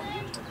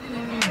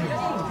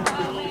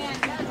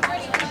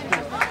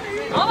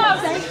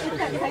 Almost!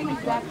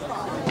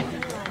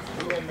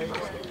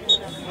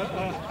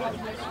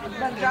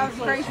 That drives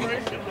crazy.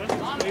 Let's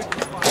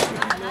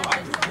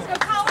go,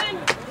 Colin!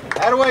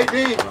 That away, D.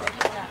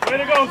 Way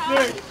to go,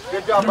 Six.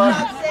 Good job, bud.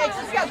 Top 6.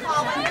 Let's go,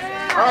 Colin!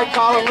 All right,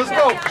 Colin, let's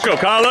go. Let's go,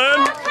 Colin.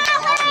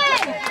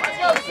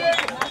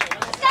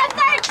 Step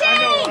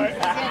 13!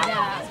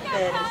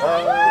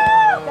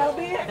 That'll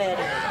be it.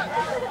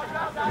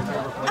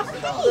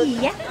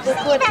 Yeah.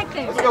 Back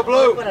there. Let's go,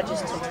 Blue. What I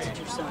just texted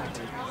your son.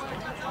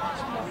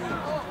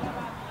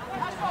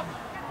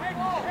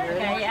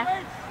 Yeah.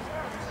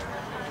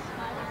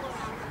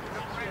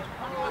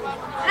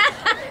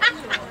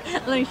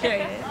 Let me show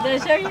you. Did I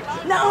show you?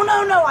 No,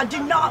 I do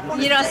not want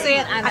to You don't see see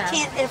it? I know. I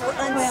can't ever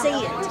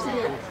unsee it.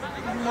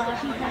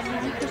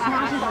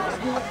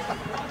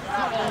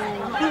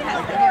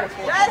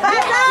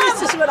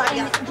 This is what I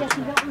got.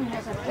 Jesse Wilton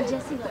has a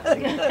Jesse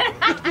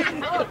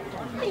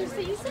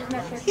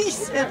He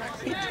said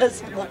he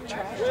doesn't want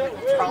trash.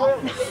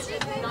 Promise.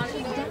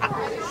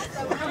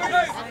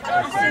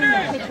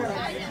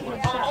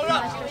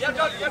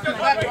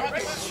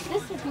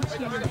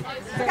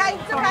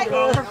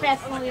 Okay.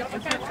 professionally.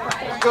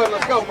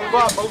 Let's go. Move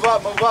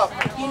up.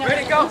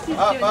 Ready, go.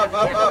 Up.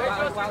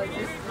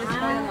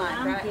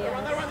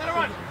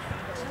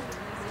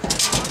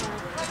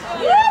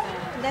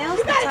 Now's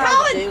the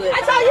time to do it. I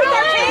saw you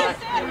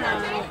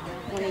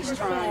 13. When he's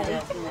trying to,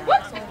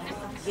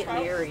 get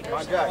married. Come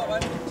on, Jack.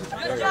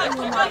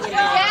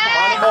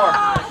 Yeah! More.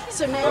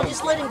 So now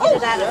just let him get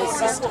it out of his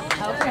system.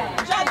 Okay.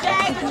 Good job,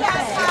 Jack. Good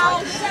job,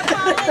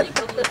 Colin.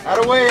 That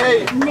away, hey.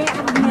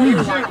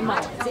 Never hot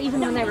mods, even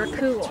when they were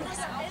cool.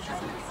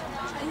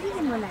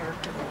 Even when they were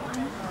cool.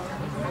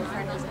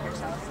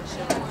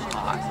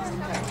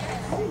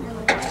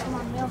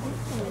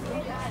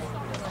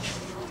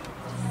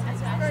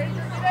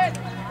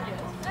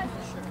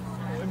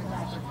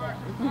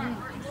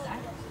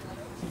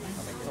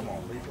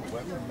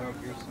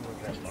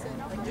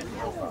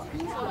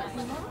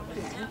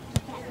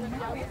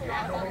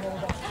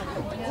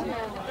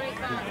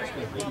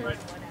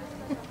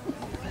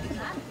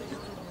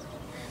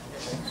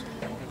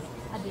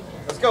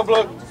 Let's go,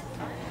 Blue.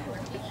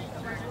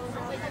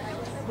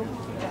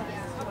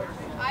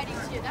 I do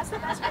too. That's the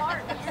best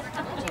part.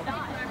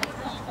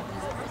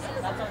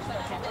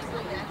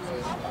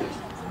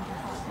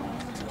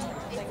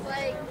 It's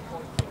like...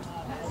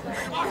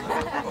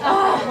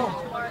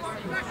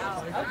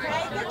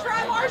 Okay, good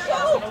try,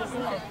 Marshall.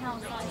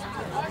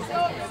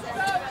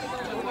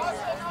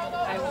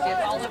 I did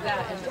all of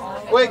that and all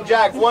of it. Quick,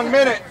 Jack. 1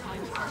 minute.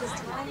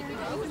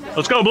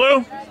 Let's go,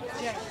 Blue.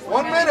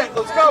 1 minute.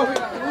 Let's go.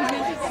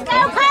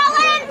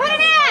 Colin! Put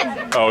it in!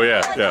 Oh,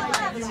 yeah, yeah.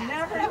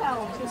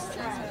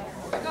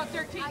 Go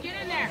 13,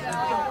 get in there.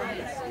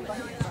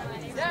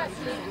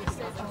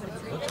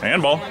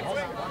 Handball.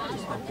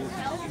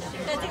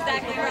 That's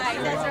exactly right.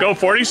 That's Go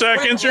 40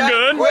 seconds, you're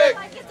good. Quick.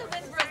 like it's a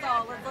win for us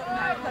all.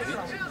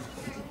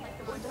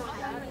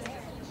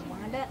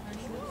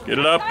 Get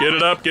it up, get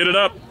it up, get it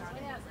up.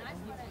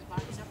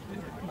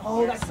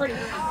 Oh, that's pretty.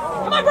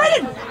 Come on,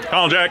 Brayden!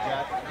 Call him, Jack.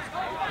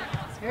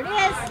 Here it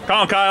is.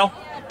 Call him, Kyle.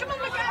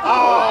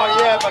 Oh,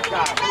 yeah, but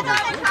God.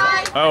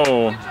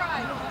 Oh.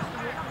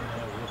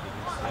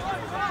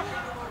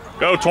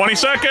 Go 20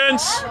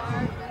 seconds.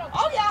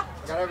 Oh, yeah.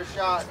 Gotta have a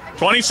shot.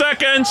 20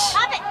 seconds.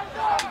 Pop it.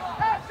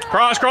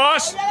 Cross,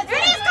 cross. Here it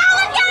is,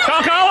 Colin! Get it! Come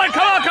on, Colin.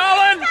 Come on,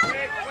 Colin.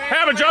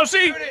 Have it,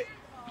 Josie.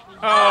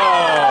 Oh.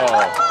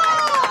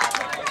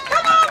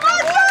 Come on,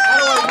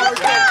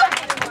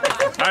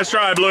 Marshall! Nice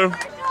try, Blue.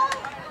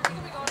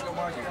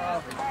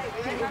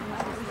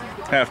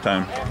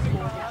 Halftime.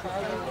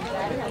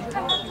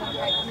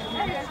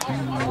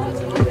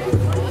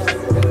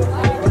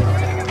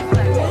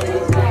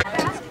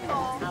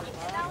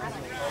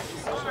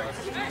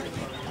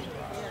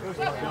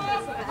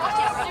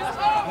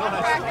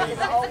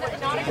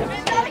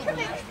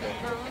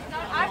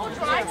 I will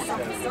drive you.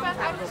 I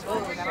will school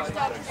for your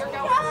stuff. You're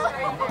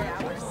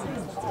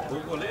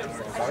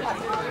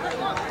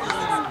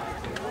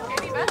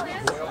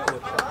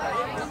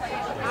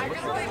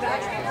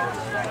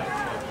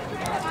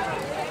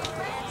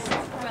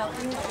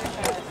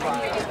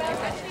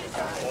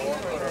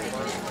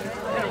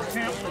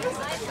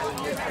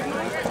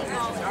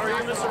How are you,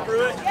 Mr.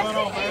 Pruitt? What's going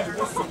on, man?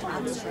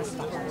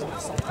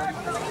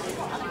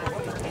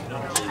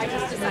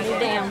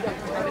 Damn.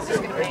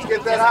 Let's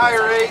get that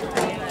higher rate.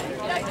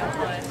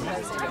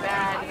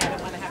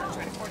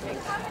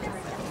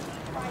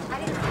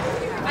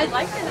 I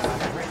like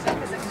that.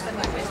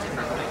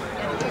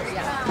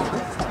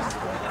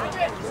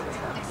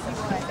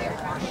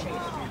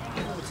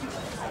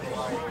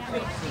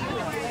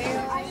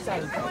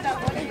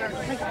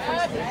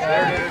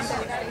 There it is.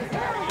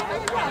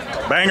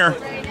 Banger.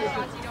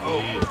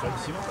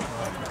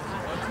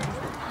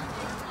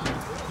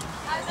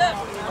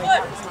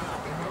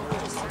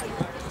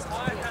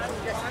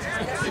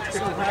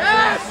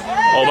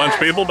 Whole bunch of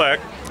people back.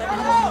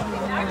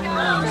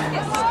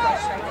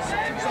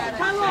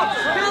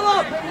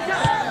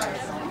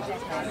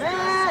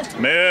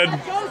 Mid.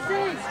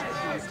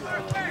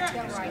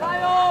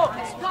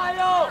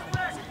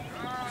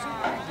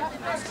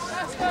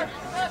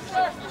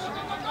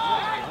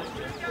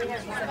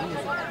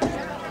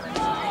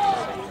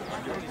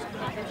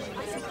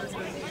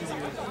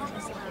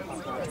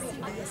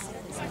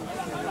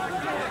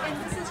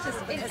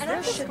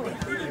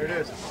 There it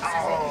is.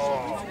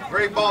 Oh,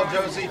 great ball,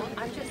 Josie.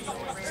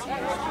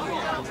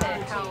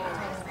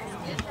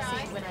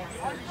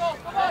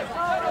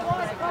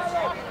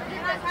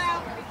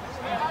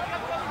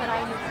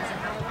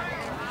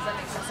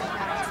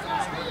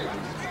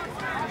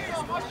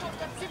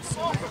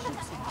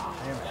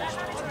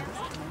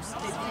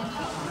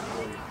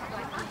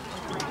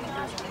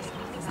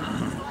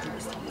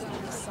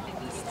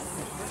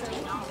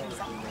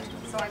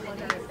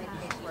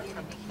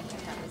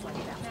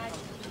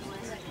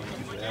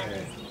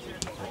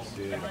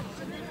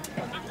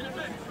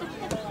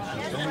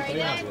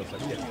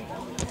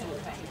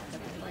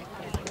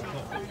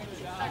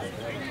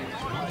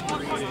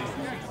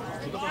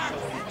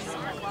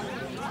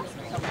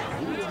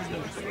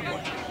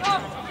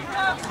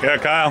 Yeah,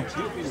 Kyle.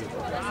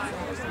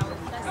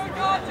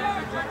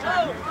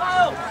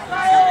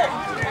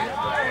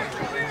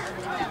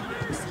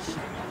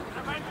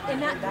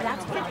 And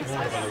that's pretty.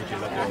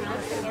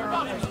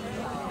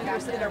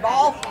 Their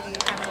ball.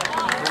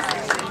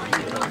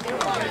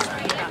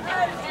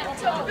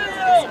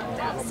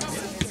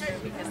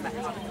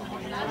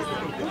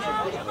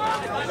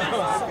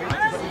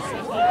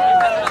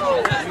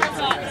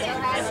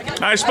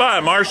 Nice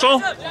spot,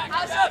 Marshall.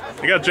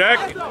 You got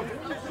Jack?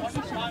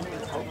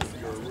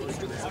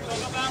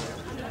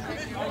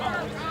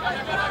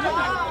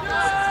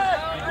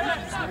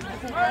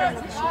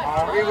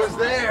 Oh, he was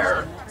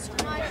there.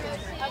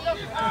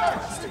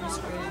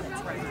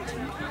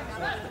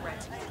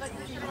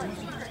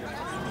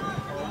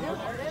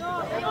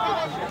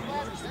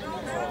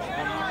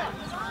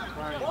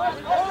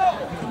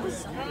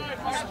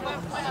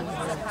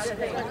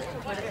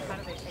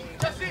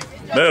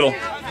 Middle.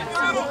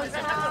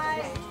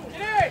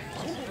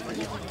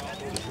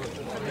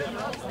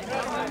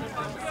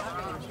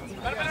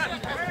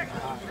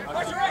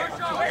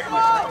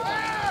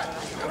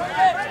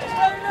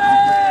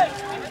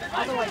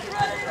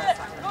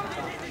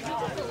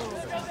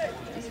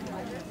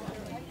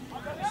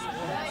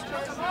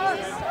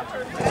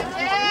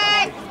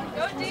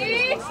 Go D.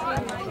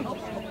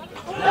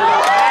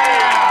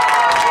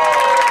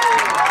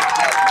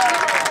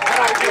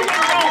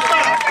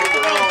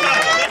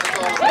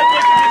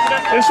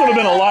 This would have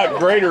been a lot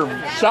greater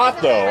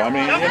shot, though. I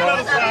mean, you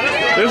know,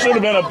 this would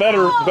have been a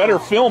better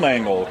film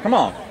angle. Come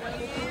on.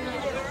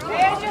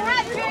 Here's your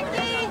hat trick,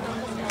 D.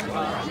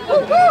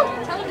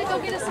 Tell him to go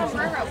get a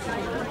sombrero.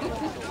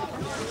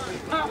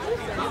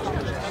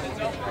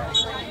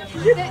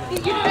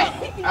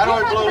 How do I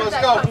blow?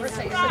 Let's go.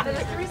 Then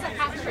the three's a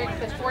hat trick,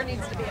 but four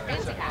needs to be a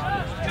fancy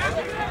hat.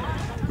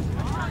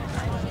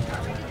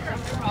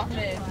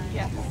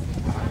 Yes.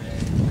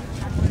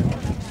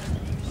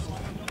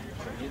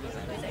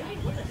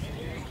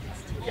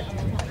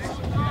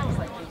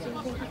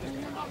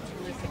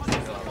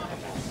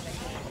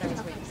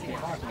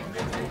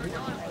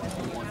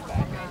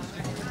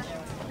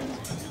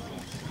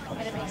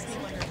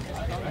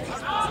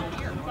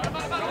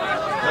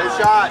 Nice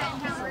shot.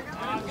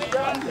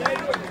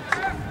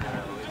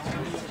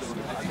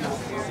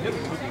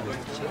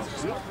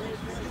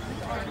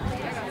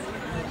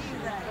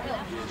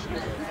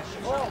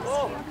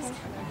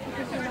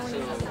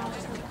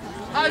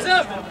 Eyes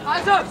up!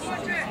 Eyes up! Who's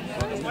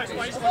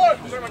that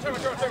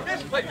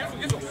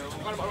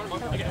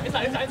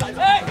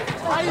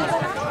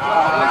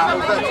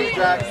to,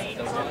 Jack?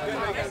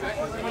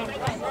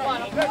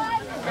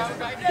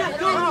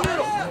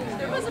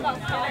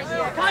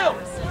 Kyle!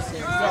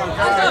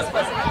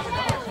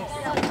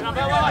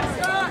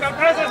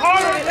 Pass it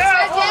harder!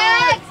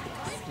 Yeah!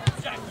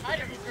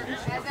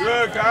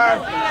 Good, guy.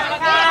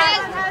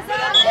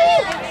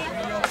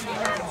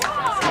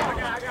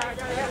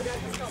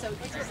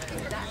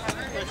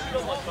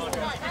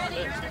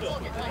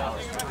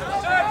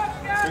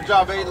 Good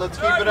job, Aiden. Let's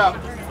keep it up.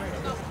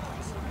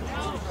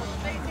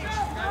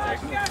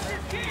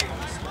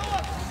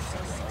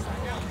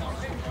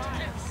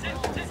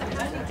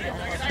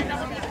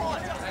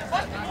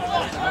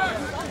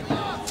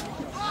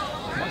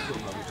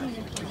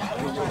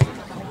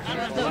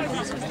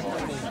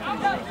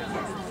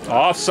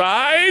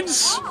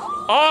 Offsides!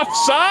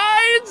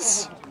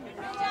 Offsides!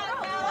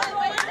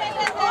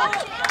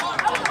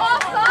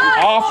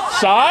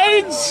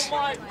 Offsides!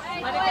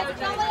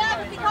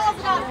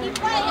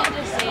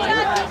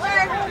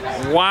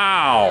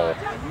 Wow.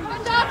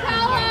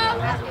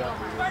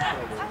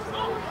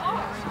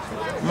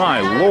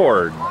 My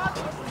Lord.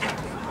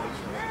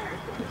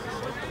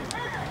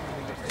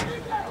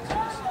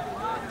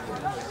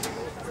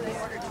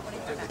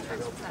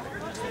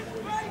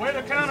 Way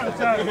to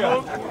counterattack,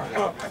 Blue.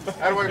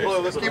 How do I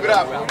blow? Let's keep it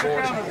up.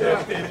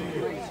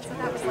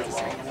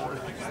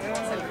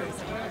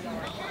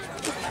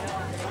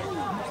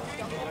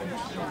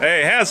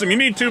 Hey, Haslam, you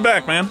need two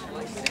back, man.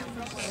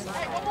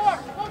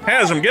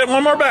 Haslam, get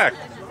one more back.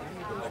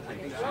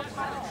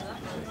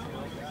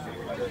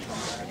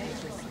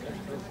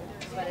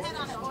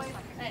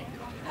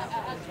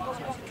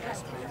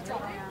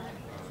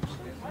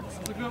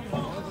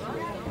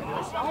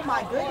 Oh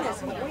my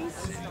goodness,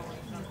 boys.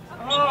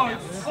 Oh,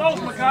 it's close,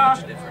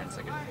 Makai.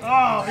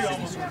 Oh, he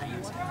almost.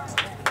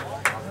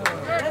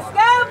 Let's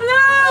go,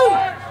 Blue!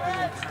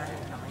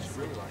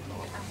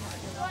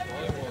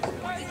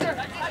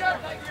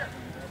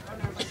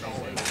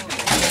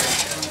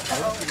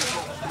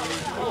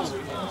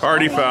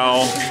 Party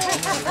foul.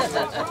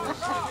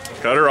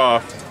 Cut her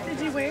off. Did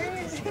you wear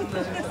it?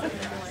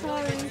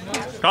 Sorry.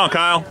 Come on,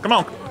 Kyle. Come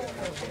on.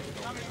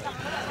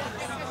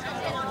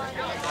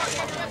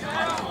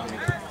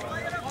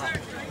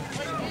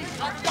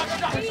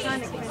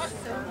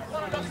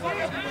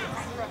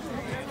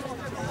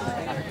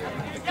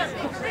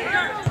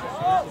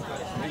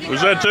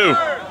 Who's that too?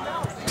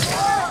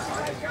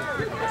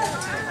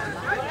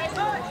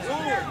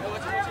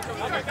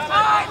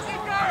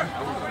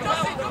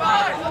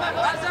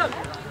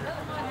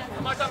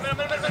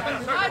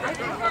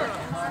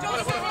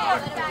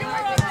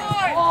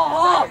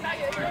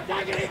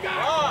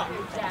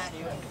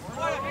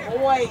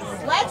 Boys,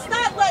 let's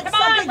not let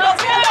something go.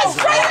 Let's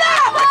straight it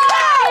up! Let's go!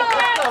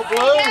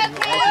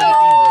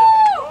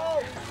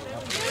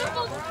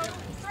 Beautiful throw!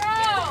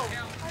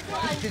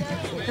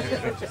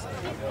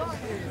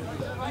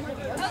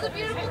 That was a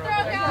beautiful throw,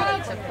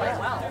 guys! To play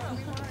well.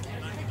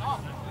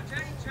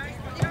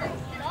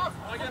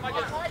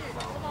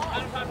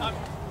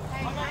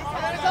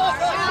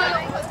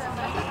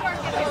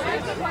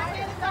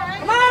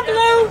 Come on,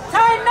 Blue!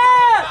 Time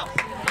up!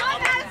 Come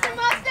on, Madison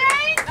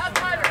Mustang!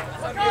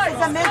 This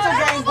is a mental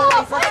game,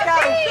 boys. Let's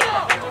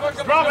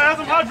go. Drop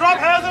Haslam. Drop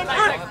Haslam.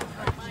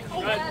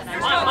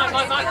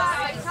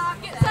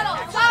 Settle,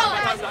 settle!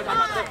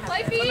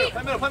 Play feet!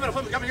 Play middle.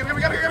 Come here.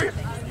 Good,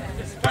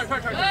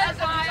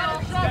 Kyle!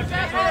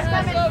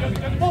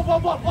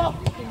 Whoa.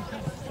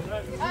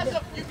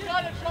 Haslam, you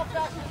gotta jump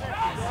back to there.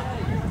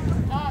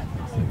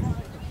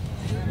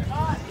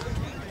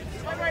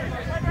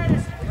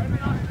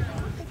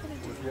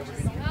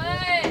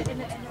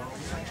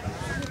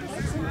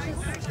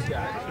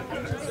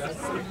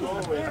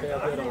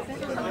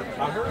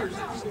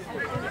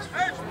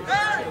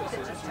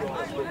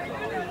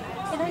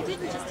 And I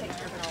didn't just take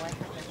care of it all.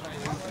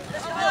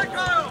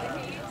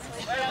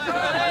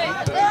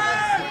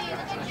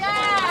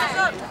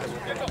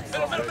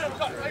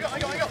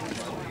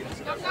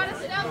 Gotta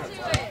step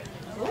to it.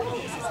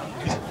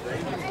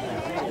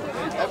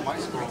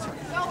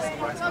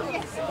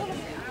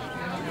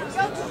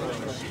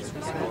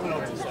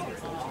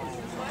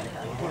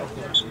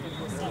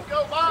 Go,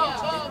 ball,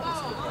 ball,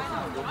 ball.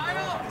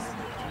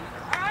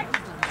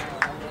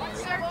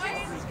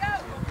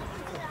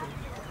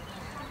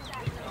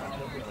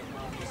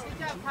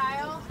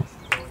 Kyle.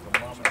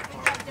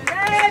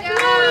 Hey,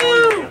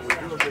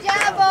 Blue! Good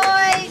job,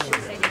 boys.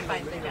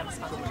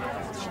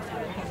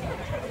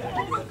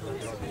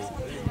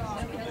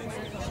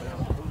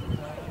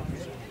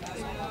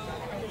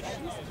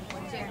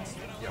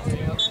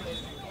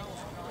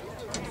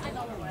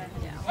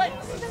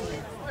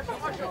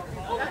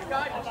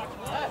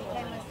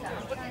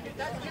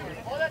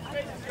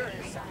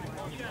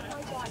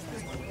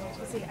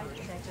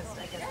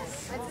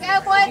 Let's go,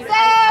 boys,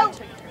 go!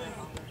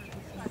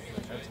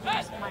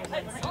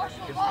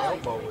 His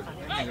elbow was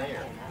in the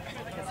air.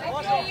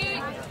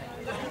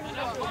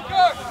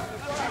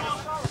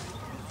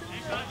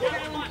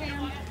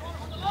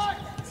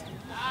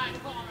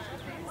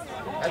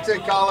 That's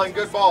it, Colin.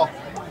 Good ball.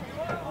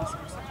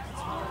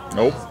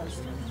 Nope.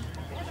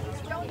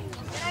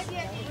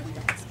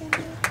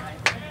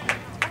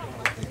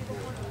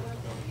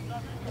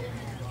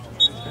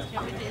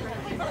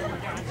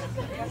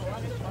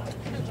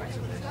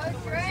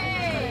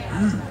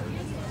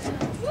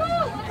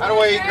 Out of the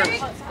way, Eager.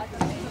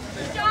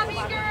 Good job,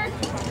 Eager.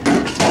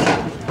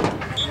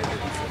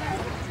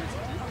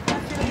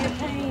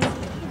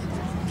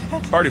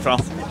 Party foul.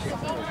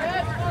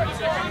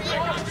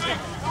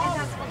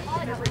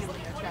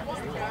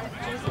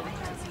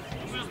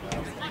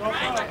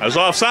 That's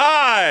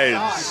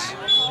offsides.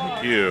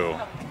 Thank you. You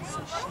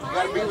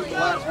gotta be with the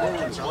last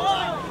one.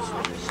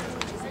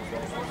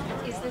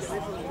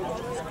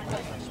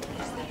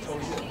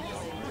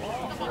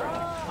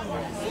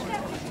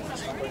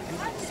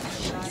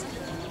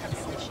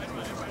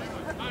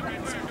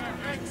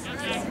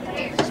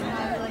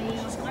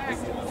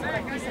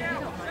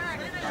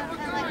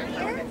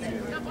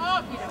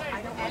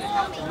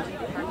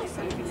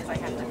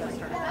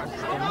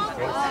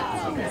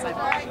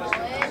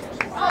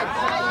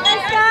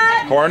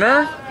 Corner.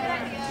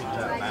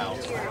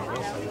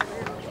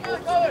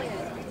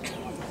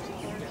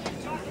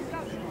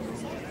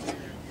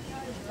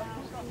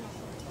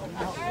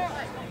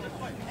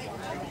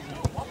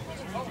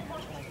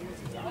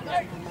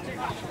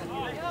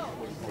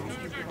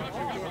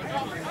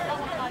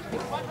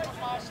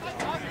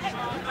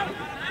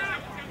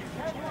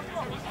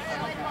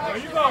 Where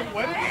you going?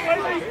 Where did you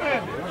play?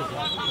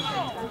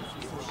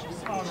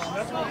 Oh, no,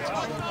 that's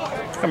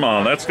not. Come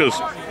on, that's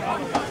just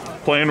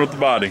playing with the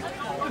body.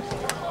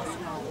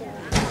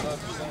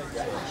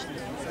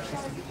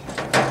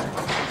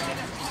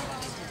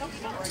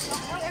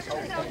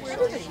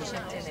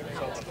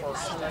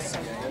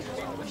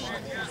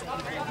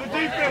 Good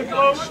defense,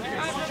 folks.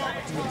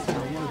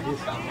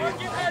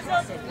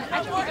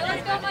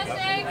 Let's go,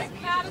 Mustangs.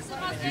 Madison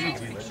Mustangs.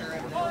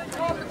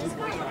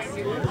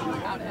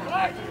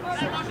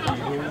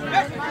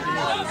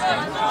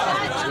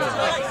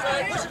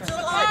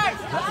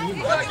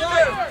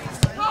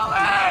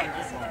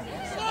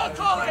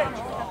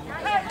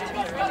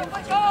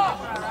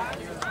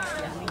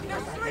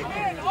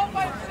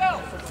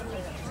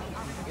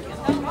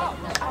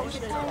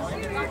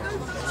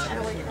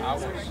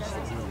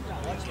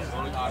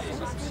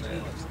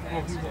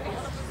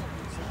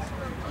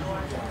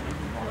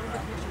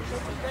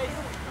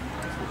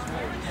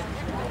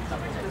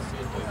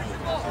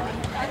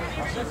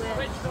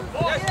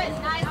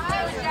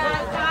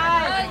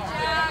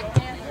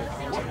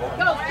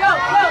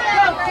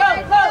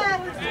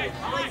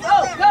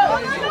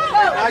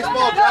 Nice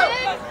ball, Jack.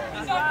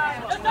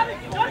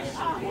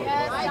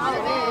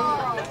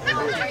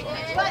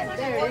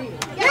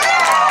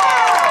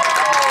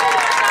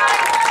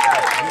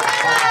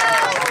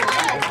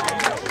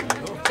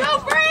 Go,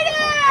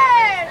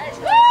 Brayden!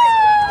 Woo!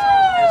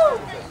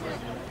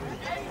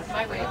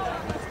 My way.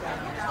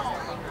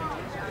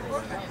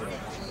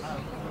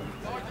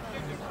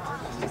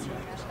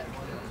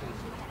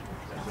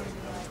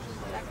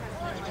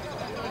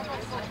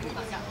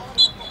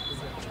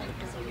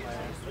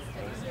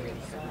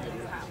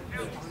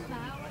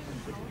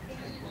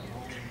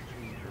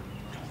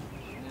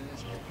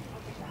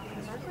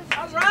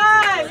 All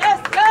right,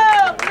 let's go,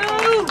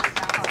 Blue!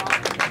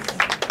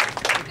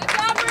 Good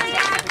job,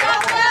 Brayden!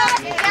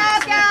 Good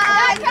job,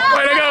 guys!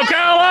 Way to go,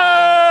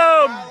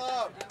 Callum!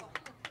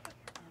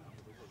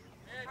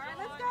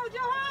 Let's go,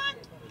 Johan!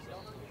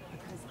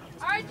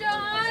 All right,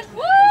 John!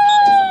 Woo!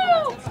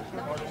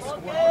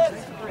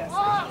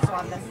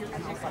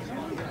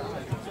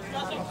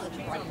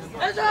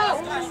 Let's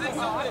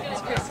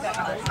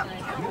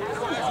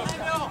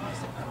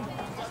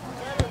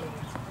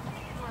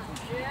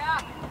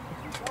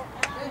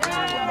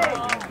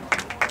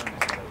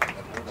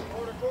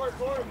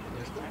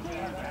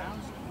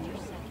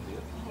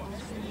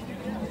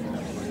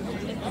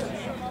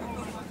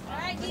All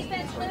right,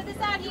 defense, move this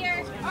out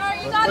here. All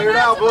right, you got Clear it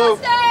out, Madison Blue.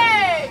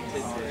 Mustangs!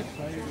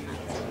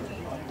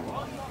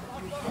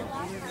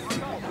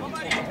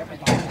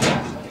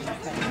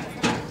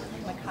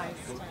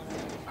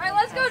 All right,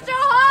 let's go,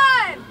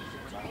 Johan!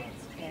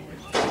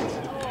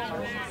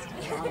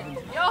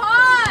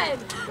 Johan!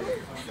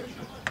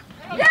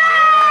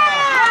 Yeah!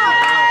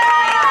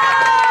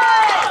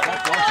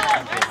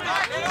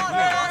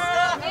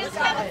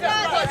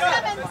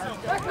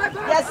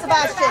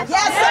 Sebastian.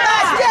 Yes,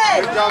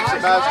 Sebastian. Good job,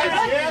 Sebastian.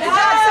 Good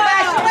job,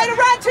 Sebastian. Way to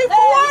run, 2-4.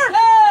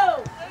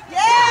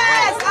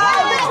 Yes.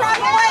 Oh, good try,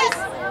 boys.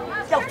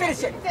 Yo,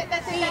 finish it.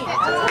 That's it.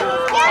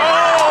 Oh!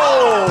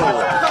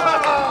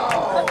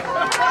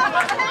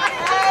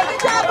 Hey,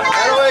 good job, boys.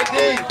 That way, D.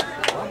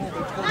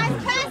 Nice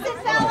passing,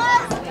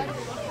 fellas.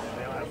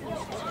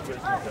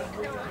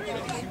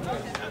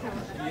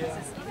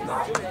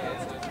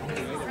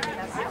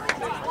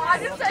 I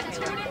just said 2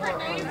 different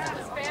names to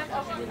the spam.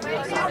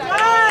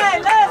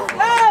 Alright, let's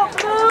go,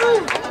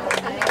 Blue.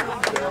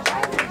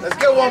 Let's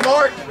get one,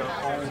 Mark.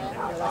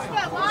 Let's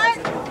go, Mark.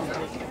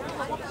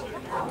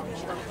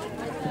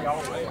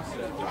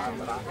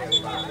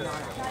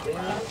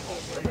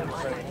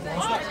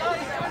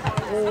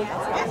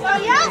 Let's go,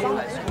 yeah.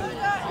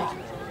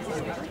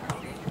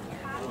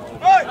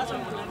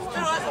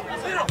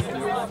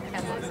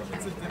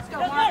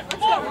 Let's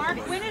go, Mark.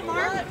 Win it,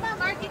 Mark. Come on,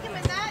 Mark, you can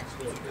win that.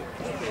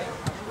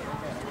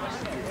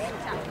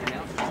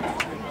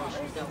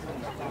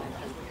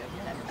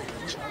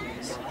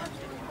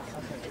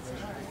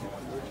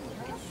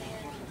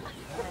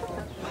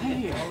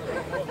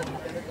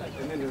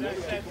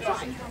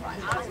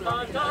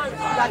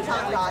 Got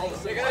time, Gotti.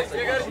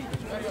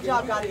 Good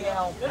job,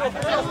 Gottiel.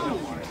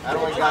 That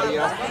way, got you.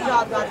 Good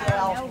job,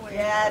 Gottiel.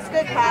 Yes,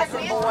 good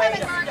passing, boys.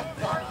 It's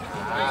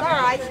all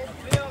right.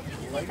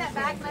 Get that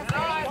back, let's go.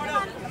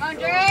 Come on,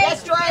 Dre.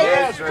 Yes, Dre.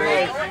 Yes,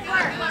 Ray.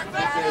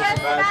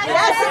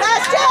 Yes,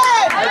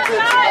 Sebastian. That's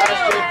it,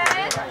 Sebastian.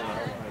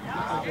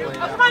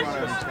 Come on. Go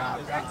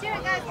to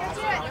it, guys. Go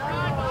to it. Come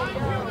on,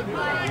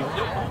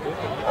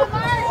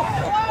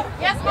 Mark.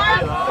 Yes, Mark.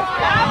 Come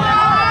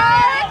on.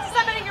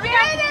 Somebody, you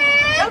ready?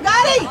 Go,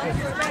 Gotti.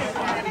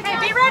 Hey,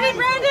 be ready,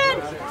 Brandon.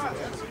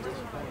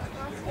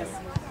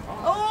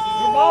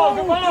 Oh.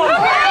 Good ball.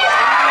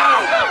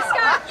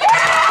 Scott.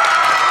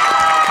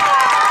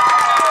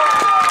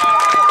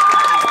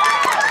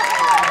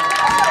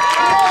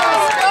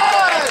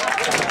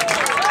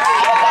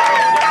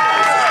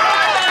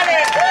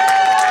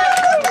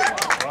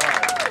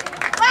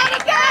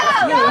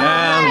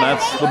 And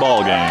that's the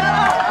ball game.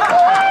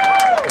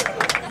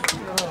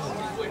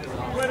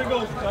 Way to go,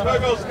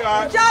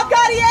 Scott. Good job,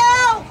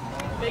 Gottiel.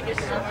 Good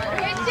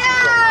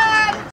job.